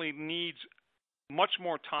ultimately needs much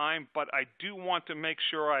more time, but I do want to make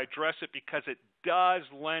sure I address it because it does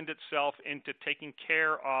lend itself into taking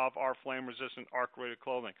care of our flame-resistant arc-rated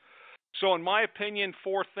clothing. So in my opinion,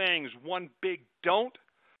 4 things: 1 big don't,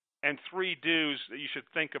 and 3 do's that you should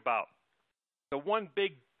think about. The 1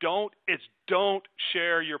 big don't is don't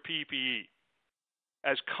share your PPE.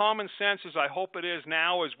 As common sense as I hope it is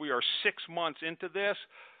now, as we are 6 months into this,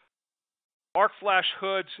 arc flash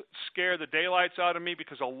hoods scare the daylights out of me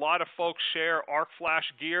because a lot of folks share arc flash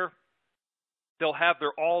gear. They'll have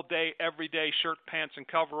their all-day, everyday shirt, pants, and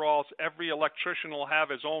coveralls. Every electrician will have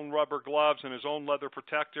his own rubber gloves and his own leather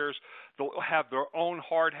protectors. They'll have their own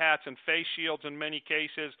hard hats and face shields in many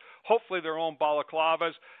cases, hopefully their own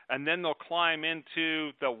balaclavas, and then they'll climb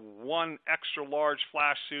into the one extra large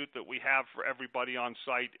flash suit that we have for everybody on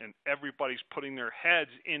site, and everybody's putting their heads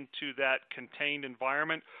into that contained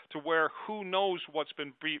environment to where who knows what's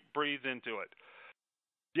been breathed into it.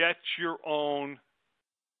 Get your own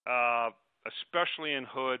especially in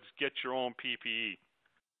hoods, get your own PPE.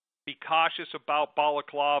 Be cautious about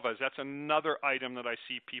balaclavas. That's another item that I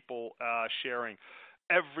see people sharing.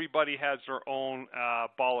 Everybody has their own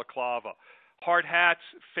balaclava. Hard hats,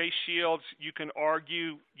 face shields, you can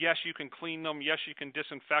argue, yes, you can clean them, yes, you can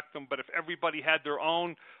disinfect them, but if everybody had their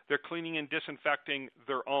own, they're cleaning and disinfecting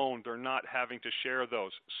their own. They're not having to share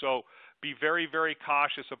those. So be very, very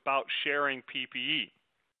cautious about sharing PPE.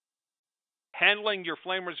 Handling your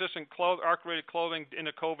flame-resistant arc-rated clothing in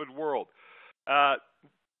a COVID world.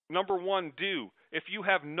 Number one, if you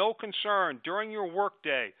have no concern during your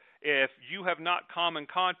workday, if you have not come in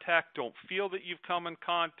contact, don't feel that you've come in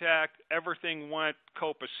contact, everything went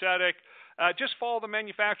copacetic, just follow the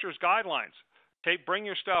manufacturer's guidelines. Bring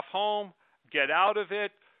your stuff home, get out of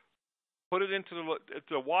it, put it into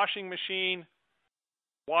the washing machine,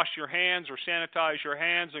 wash your hands or sanitize your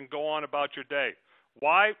hands, and go on about your day.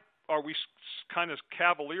 Why are we kind of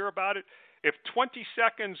cavalier about it? If 20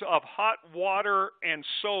 seconds of hot water and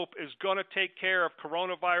soap is going to take care of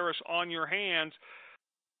coronavirus on your hands,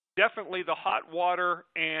 definitely the hot water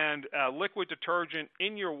and liquid detergent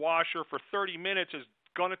in your washer for 30 minutes is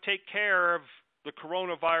going to take care of the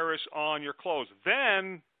coronavirus on your clothes.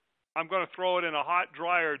 Then I'm going to throw it in a hot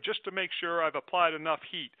dryer just to make sure I've applied enough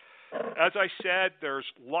heat. As I said, there's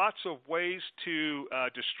lots of ways to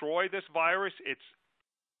destroy this virus.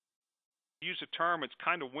 Use a term, it's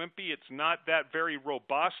kind of wimpy. It's not that very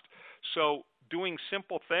robust. So doing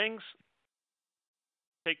simple things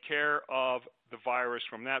take care of the virus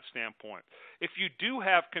from that standpoint. If you do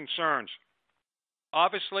have concerns,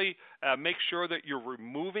 obviously make sure that you're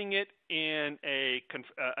removing it in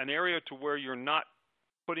an area to where you're not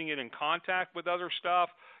putting it in contact with other stuff.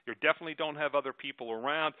 You definitely don't have other people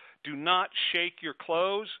around. Do not shake your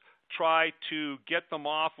clothes. Try to get them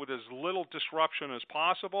off with as little disruption as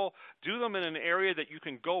possible. Do them in an area that you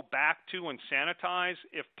can go back to and sanitize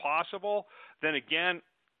if possible. Then again,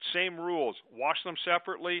 same rules. Wash them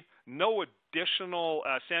separately. No additional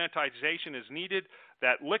sanitization is needed.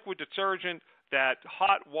 That liquid detergent, that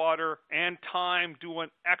hot water, and time do an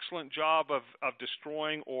excellent job of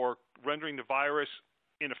destroying or rendering the virus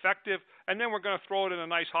ineffective. And then we're going to throw it in a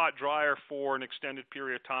nice hot dryer for an extended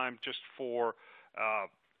period of time just for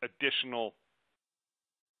additional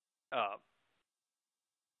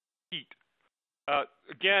heat.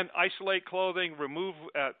 Again, isolate clothing, remove.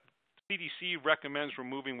 CDC recommends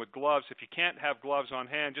removing with gloves. If you can't have gloves on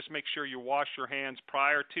hand, just make sure you wash your hands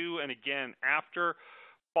prior to and again after.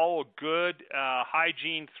 Follow good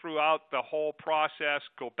hygiene throughout the whole process.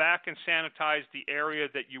 Go back and sanitize the area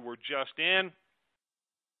that you were just in,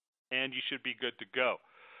 and you should be good to go.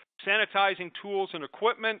 Sanitizing tools and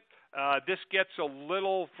equipment. This gets a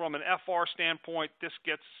little, from an FR standpoint,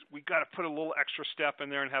 we got to put a little extra step in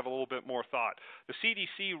there and have a little bit more thought. The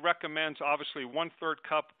CDC recommends, obviously, 1/3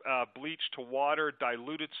 cup bleach to water,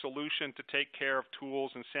 diluted solution to take care of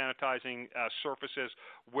tools and sanitizing surfaces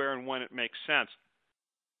where and when it makes sense.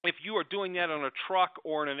 If you are doing that on a truck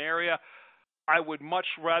or in an area, I would much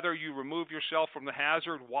rather you remove yourself from the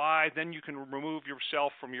hazard. Why? Then you can remove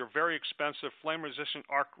yourself from your very expensive flame-resistant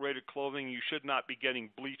arc-rated clothing you should not be getting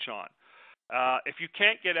bleach on. If you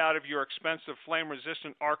can't get out of your expensive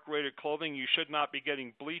flame-resistant arc-rated clothing you should not be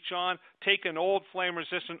getting bleach on, take an old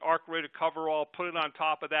flame-resistant arc-rated coverall, put it on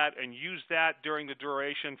top of that, and use that during the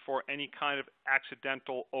duration for any kind of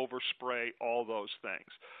accidental overspray, all those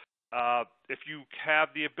things. If you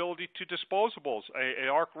have the ability to disposables, an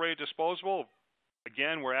arc-rated disposable,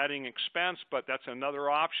 again, we're adding expense, but that's another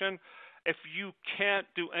option. If you can't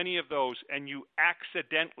do any of those and you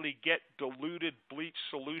accidentally get diluted bleach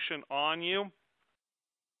solution on you,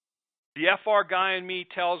 the FR guy in me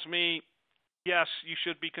tells me, yes, you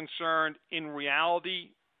should be concerned. In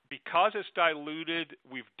reality, because it's diluted,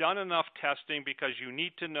 we've done enough testing because you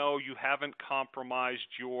need to know you haven't compromised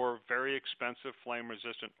your very expensive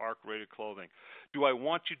flame-resistant arc-rated clothing. Do I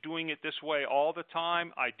want you doing it this way all the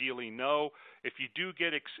time? Ideally, no. If you do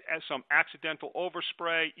get some accidental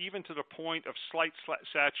overspray, even to the point of slight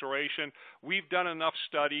saturation, we've done enough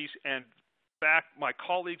studies, and in fact, my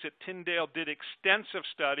colleagues at Tyndale did extensive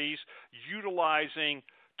studies utilizing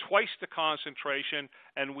twice the concentration,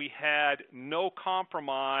 and we had no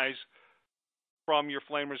compromise from your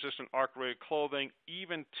flame-resistant arc-rated clothing,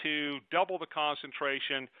 even to double the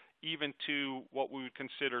concentration, even to what we would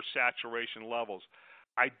consider saturation levels.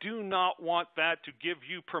 I do not want that to give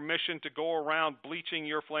you permission to go around bleaching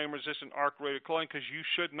your flame-resistant arc-rated clothing, because you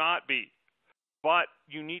should not be. But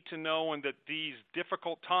you need to know in that these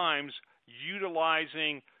difficult times,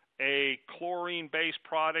 utilizing a chlorine-based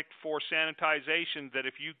product for sanitization, that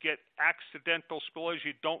if you get accidental spillage,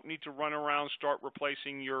 you don't need to run around and start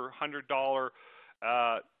replacing your $100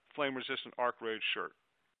 flame-resistant arc-rated shirt.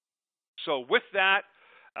 So with that,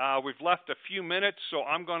 we've left a few minutes, so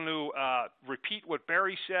I'm going to repeat what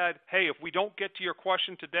Barry said. Hey, if we don't get to your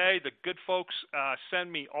question today, the good folks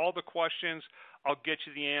send me all the questions. I'll get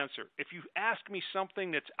you the answer. If you ask me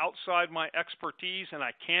something that's outside my expertise and I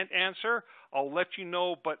can't answer, I'll let you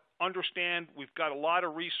know, but understand we've got a lot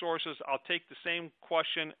of resources. I'll take the same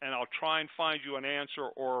question and I'll try and find you an answer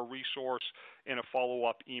or a resource in a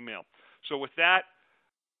follow-up email. So with that,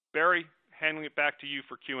 Barry, handing it back to you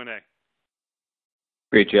for Q&A.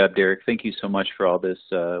 Great job, Derek. Thank you so much for all this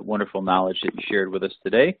wonderful knowledge that you shared with us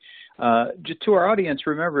today. Just to our audience,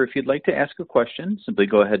 remember, if you'd like to ask a question, simply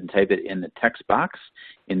go ahead and type it in the text box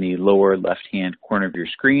in the lower left-hand corner of your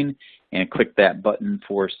screen and click that button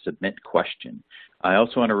for Submit Question. I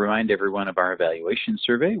also want to remind everyone of our evaluation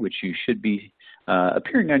survey, which you should be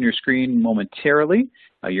appearing on your screen momentarily.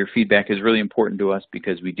 Your feedback is really important to us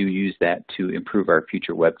because we do use that to improve our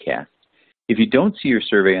future webcasts. If you don't see your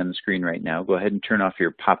survey on the screen right now, go ahead and turn off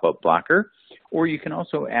your pop-up blocker, or you can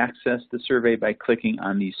also access the survey by clicking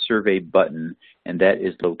on the survey button, and that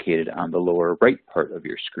is located on the lower right part of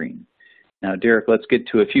your screen. Now, Derek, let's get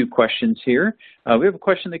to a few questions here. We have a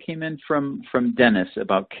question that came in from Dennis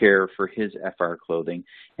about care for his FR clothing,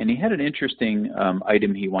 and he had an interesting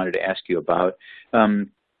item he wanted to ask you about.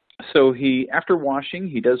 So after washing,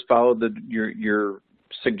 he does follow your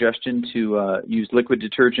suggestion to use liquid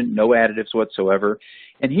detergent, no additives whatsoever,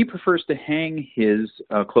 and he prefers to hang his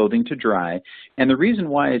clothing to dry. And the reason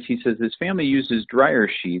why is he says his family uses dryer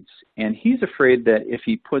sheets, and he's afraid that if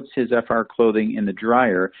he puts his FR clothing in the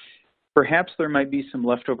dryer, perhaps there might be some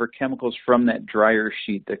leftover chemicals from that dryer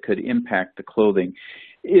sheet that could impact the clothing.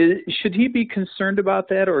 Should he be concerned about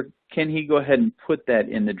that, or can he go ahead and put that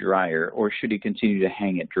in the dryer, or should he continue to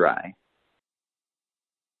hang it dry?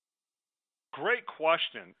 Great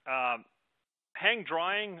question. Hang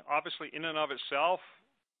drying, obviously, in and of itself,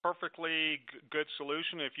 perfectly good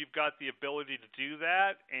solution. If you've got the ability to do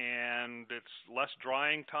that and it's less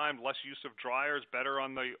drying time, less use of dryers, better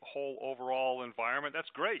on the whole overall environment, that's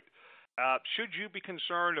great. Should you be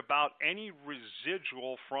concerned about any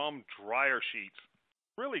residual from dryer sheets?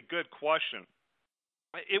 Really good question.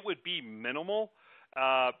 It would be minimal.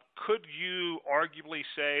 Could you arguably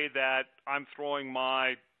say that I'm throwing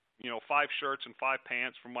my 5 shirts and 5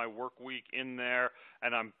 pants from my work week in there,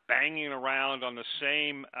 and I'm banging around on the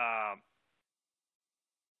same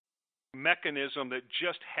mechanism that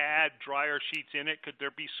just had dryer sheets in it? Could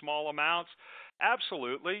there be small amounts?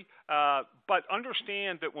 Absolutely. But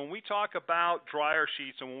understand that when we talk about dryer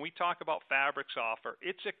sheets and when we talk about fabric softener,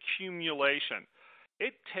 it's accumulation.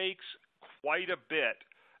 It takes quite a bit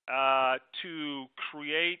to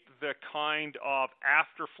create the kind of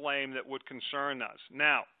after flame that would concern us.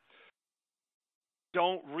 Now,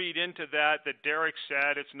 don't read into that Derek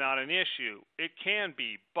said it's not an issue. It can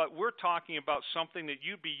be, but we're talking about something that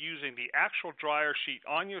you'd be using the actual dryer sheet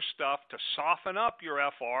on your stuff to soften up your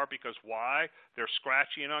FR, because why? They're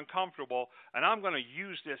scratchy and uncomfortable, and I'm going to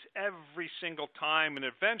use this every single time, and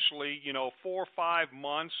eventually, 4 or 5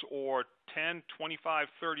 months or 10, 25,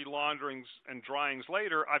 30 launderings and dryings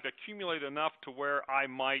later, I've accumulated enough to where I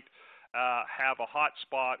might have a hot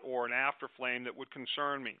spot or an after flame that would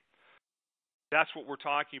concern me. That's what we're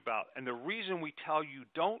talking about. And the reason we tell you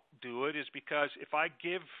don't do it is because if I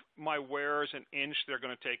give my wearers an inch, they're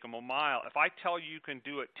going to take them a mile. If I tell you can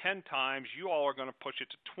do it 10 times, you all are going to push it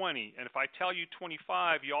to 20. And if I tell you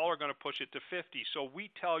 25, you all are going to push it to 50. So we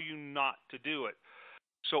tell you not to do it.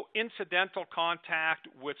 So incidental contact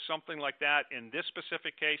with something like that in this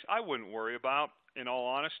specific case, I wouldn't worry about, in all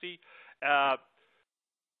honesty.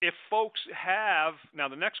 If folks have, now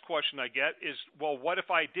the next question I get is, well, what if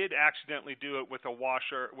I did accidentally do it with a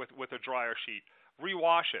washer, with a dryer sheet?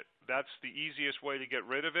 Rewash it. That's the easiest way to get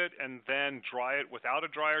rid of it, and then dry it without a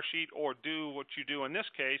dryer sheet, or do what you do in this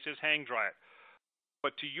case is hang dry it.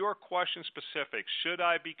 But to your question specific, should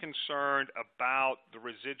I be concerned about the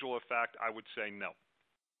residual effect? I would say no.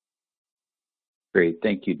 Great.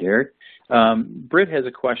 Thank you, Derek. Britt has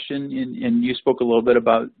a question, and you spoke a little bit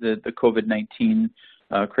about the COVID-19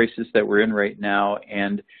 crisis that we're in right now.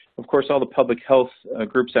 And of course, all the public health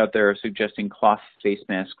groups out there are suggesting cloth face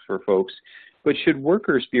masks for folks. But should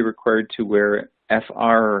workers be required to wear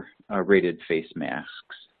FR-rated face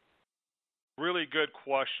masks? Really good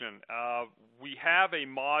question. We have a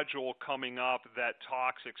module coming up that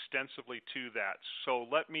talks extensively to that. So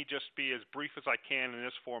let me just be as brief as I can in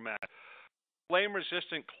this format.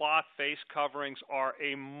 Flame-resistant cloth face coverings are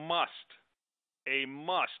a must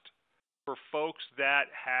for folks that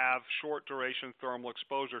have short-duration thermal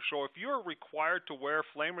exposure. So if you're required to wear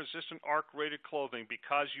flame-resistant arc-rated clothing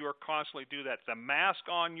because you are constantly do that, the mask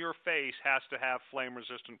on your face has to have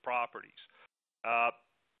flame-resistant properties.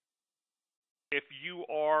 If you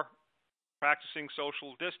are practicing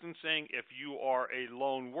social distancing, if you are a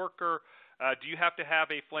lone worker, do you have to have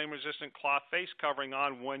a flame-resistant cloth face covering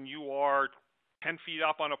on when you are 10 feet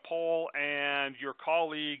up on a pole and your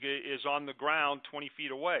colleague is on the ground 20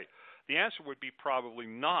 feet away? The answer would be probably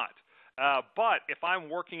not. But if I'm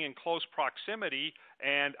working in close proximity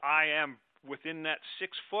and I am within that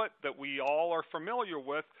 6 foot that we all are familiar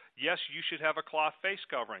with, yes, you should have a cloth face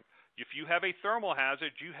covering. If you have a thermal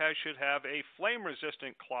hazard, you should have a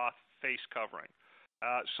flame-resistant cloth face covering.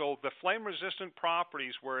 So the flame-resistant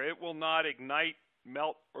properties where it will not ignite,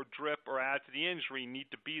 melt, or drip or add to the injury need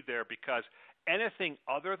to be there, because anything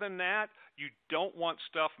other than that, you don't want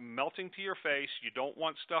stuff melting to your face. You don't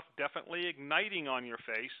want stuff definitely igniting on your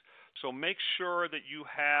face. So make sure that you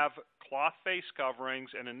have cloth face coverings,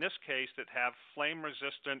 and in this case, that have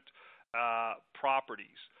flame-resistant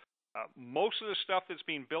properties. Most of the stuff that's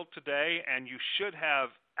being built today, and you should have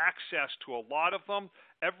access to a lot of them,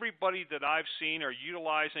 everybody that I've seen are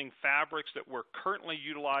utilizing fabrics that we're currently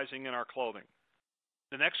utilizing in our clothing.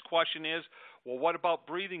 The next question is, well, what about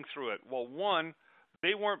breathing through it? Well, one,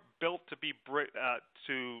 they weren't built to be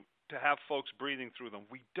to have folks breathing through them.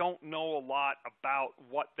 We don't know a lot about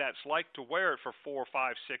what that's like to wear it for 4,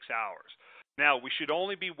 5, 6 hours. Now, we should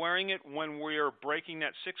only be wearing it when we're breaking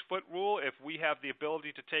that 6-foot rule. If we have the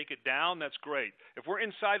ability to take it down, that's great. If we're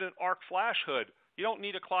inside an arc flash hood, you don't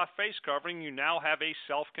need a cloth face covering. You now have a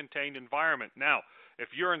self-contained environment. Now, if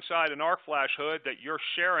you're inside an arc flash hood that you're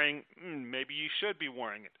sharing, maybe you should be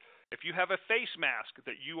wearing it. If you have a face mask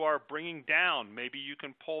that you are bringing down, maybe you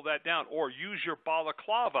can pull that down, or use your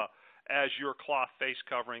balaclava as your cloth face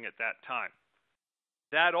covering at that time.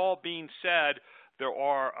 That all being said, there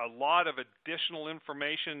are a lot of additional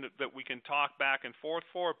information that we can talk back and forth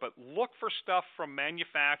for, but look for stuff from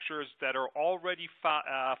manufacturers that are already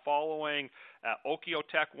following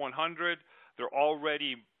Okiotech 100. They're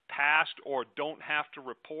already passed or don't have to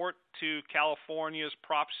report to California's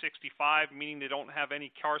Prop 65, meaning they don't have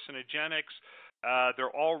any carcinogenics.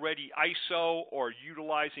 They're already ISO or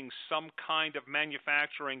utilizing some kind of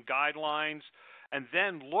manufacturing guidelines. And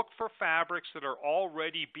then look for fabrics that are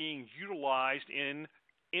already being utilized in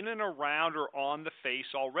and around or on the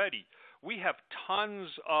face already. We have tons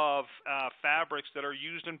of fabrics that are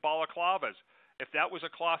used in balaclavas. If that was a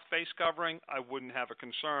cloth face covering, I wouldn't have a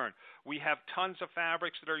concern. We have tons of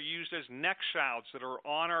fabrics that are used as neck shrouds that are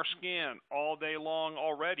on our skin all day long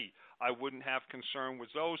already. I wouldn't have concern with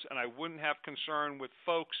those, and I wouldn't have concern with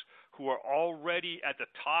folks who are already at the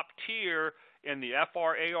top tier in the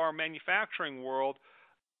FR/AR manufacturing world.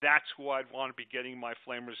 That's who I'd want to be getting my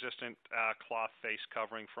flame-resistant cloth face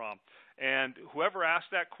covering from. And whoever asked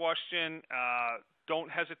that question, don't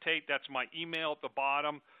hesitate. That's my email at the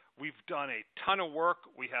bottom. We've done a ton of work.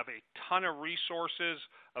 We have a ton of resources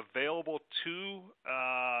available to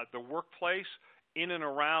the workplace in and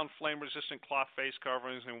around flame-resistant cloth face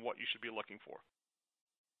coverings and what you should be looking for.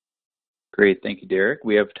 Great. Thank you, Derek.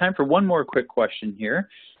 We have time for one more quick question here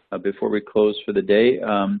before we close for the day.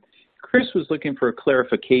 Chris was looking for a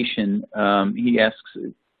clarification. He asks,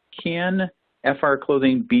 can FR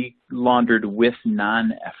clothing be laundered with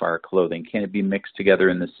non-FR clothing? Can it be mixed together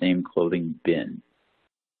in the same clothing bin?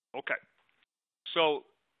 Okay. So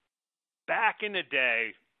back in the day,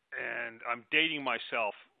 and I'm dating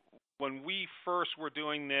myself, when we first were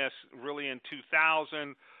doing this really in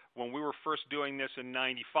 2000, when we were first doing this in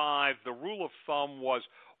 95, the rule of thumb was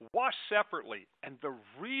wash separately. And the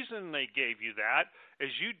reason they gave you that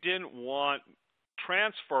is you didn't want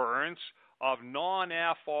transference of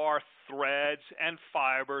non-FR threads and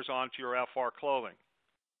fibers onto your FR clothing,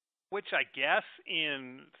 which I guess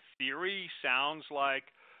in theory sounds like,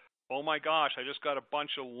 oh my gosh, I just got a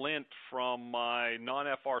bunch of lint from my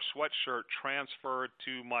non-FR sweatshirt transferred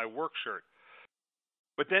to my work shirt.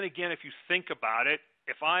 But then again, if you think about it,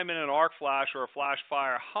 if I'm in an arc flash or a flash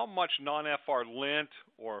fire, how much non-FR lint,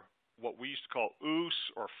 or what we used to call ooze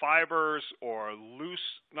or fibers or loose,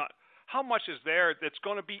 how much is there that's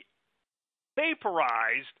going to be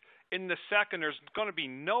vaporized in the second, there's going to be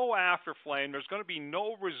no afterflame. There's going to be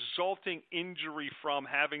no resulting injury from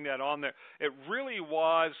having that on there. It really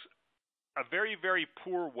was a very, very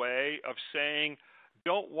poor way of saying,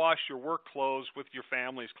 don't wash your work clothes with your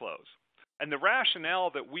family's clothes. And the rationale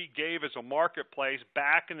that we gave as a marketplace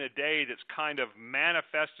back in the day that's kind of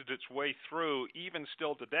manifested its way through, even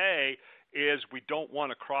still today, is we don't want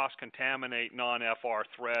to cross-contaminate non-FR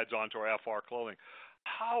threads onto our FR clothing.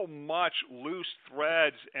 How much loose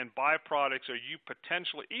threads and byproducts are you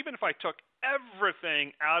potentially, even if I took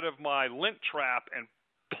everything out of my lint trap and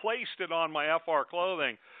placed it on my FR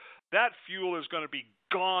clothing, that fuel is going to be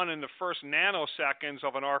gone in the first nanoseconds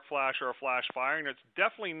of an arc flash or a flash fire, and it's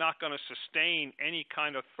definitely not going to sustain any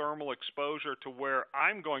kind of thermal exposure to where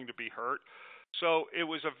I'm going to be hurt. So it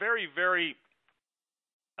was a very, very,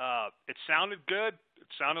 it sounded good. It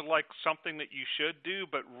sounded like something that you should do,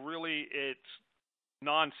 but really it's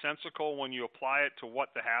nonsensical when you apply it to what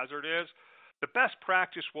the hazard is. The best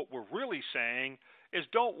practice, what we're really saying, is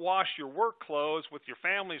don't wash your work clothes with your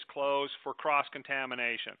family's clothes for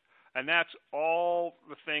cross-contamination. And that's all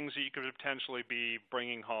the things that you could potentially be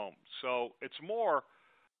bringing home. So it's more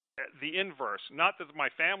the inverse. Not that my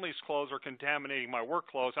family's clothes are contaminating my work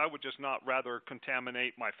clothes. I would just not rather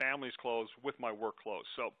contaminate my family's clothes with my work clothes.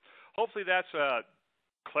 So hopefully that's a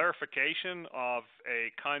clarification of a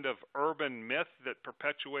kind of urban myth that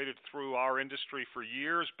perpetuated through our industry for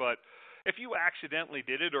years. But if you accidentally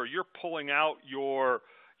did it, or you're pulling out your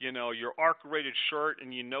arc-rated shirt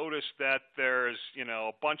and you notice that there's,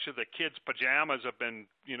 a bunch of the kids' pajamas have been,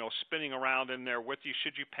 spinning around in there with you,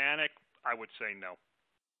 should you panic? I would say no.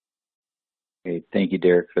 Okay, thank you,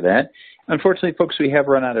 Derek, for that. Unfortunately, folks, we have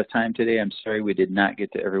run out of time today. I'm sorry we did not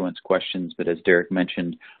get to everyone's questions, but as Derek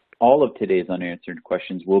mentioned, all of today's unanswered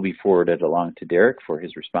questions will be forwarded along to Derek for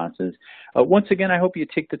his responses. Once again, I hope you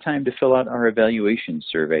take the time to fill out our evaluation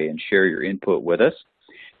survey and share your input with us.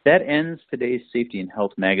 That ends today's Safety and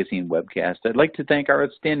Health Magazine webcast. I'd like to thank our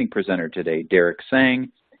outstanding presenter today, Derek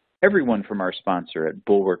Sang, everyone from our sponsor at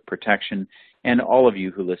Bulwark Protection, and all of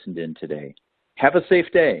you who listened in today. Have a safe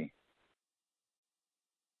day.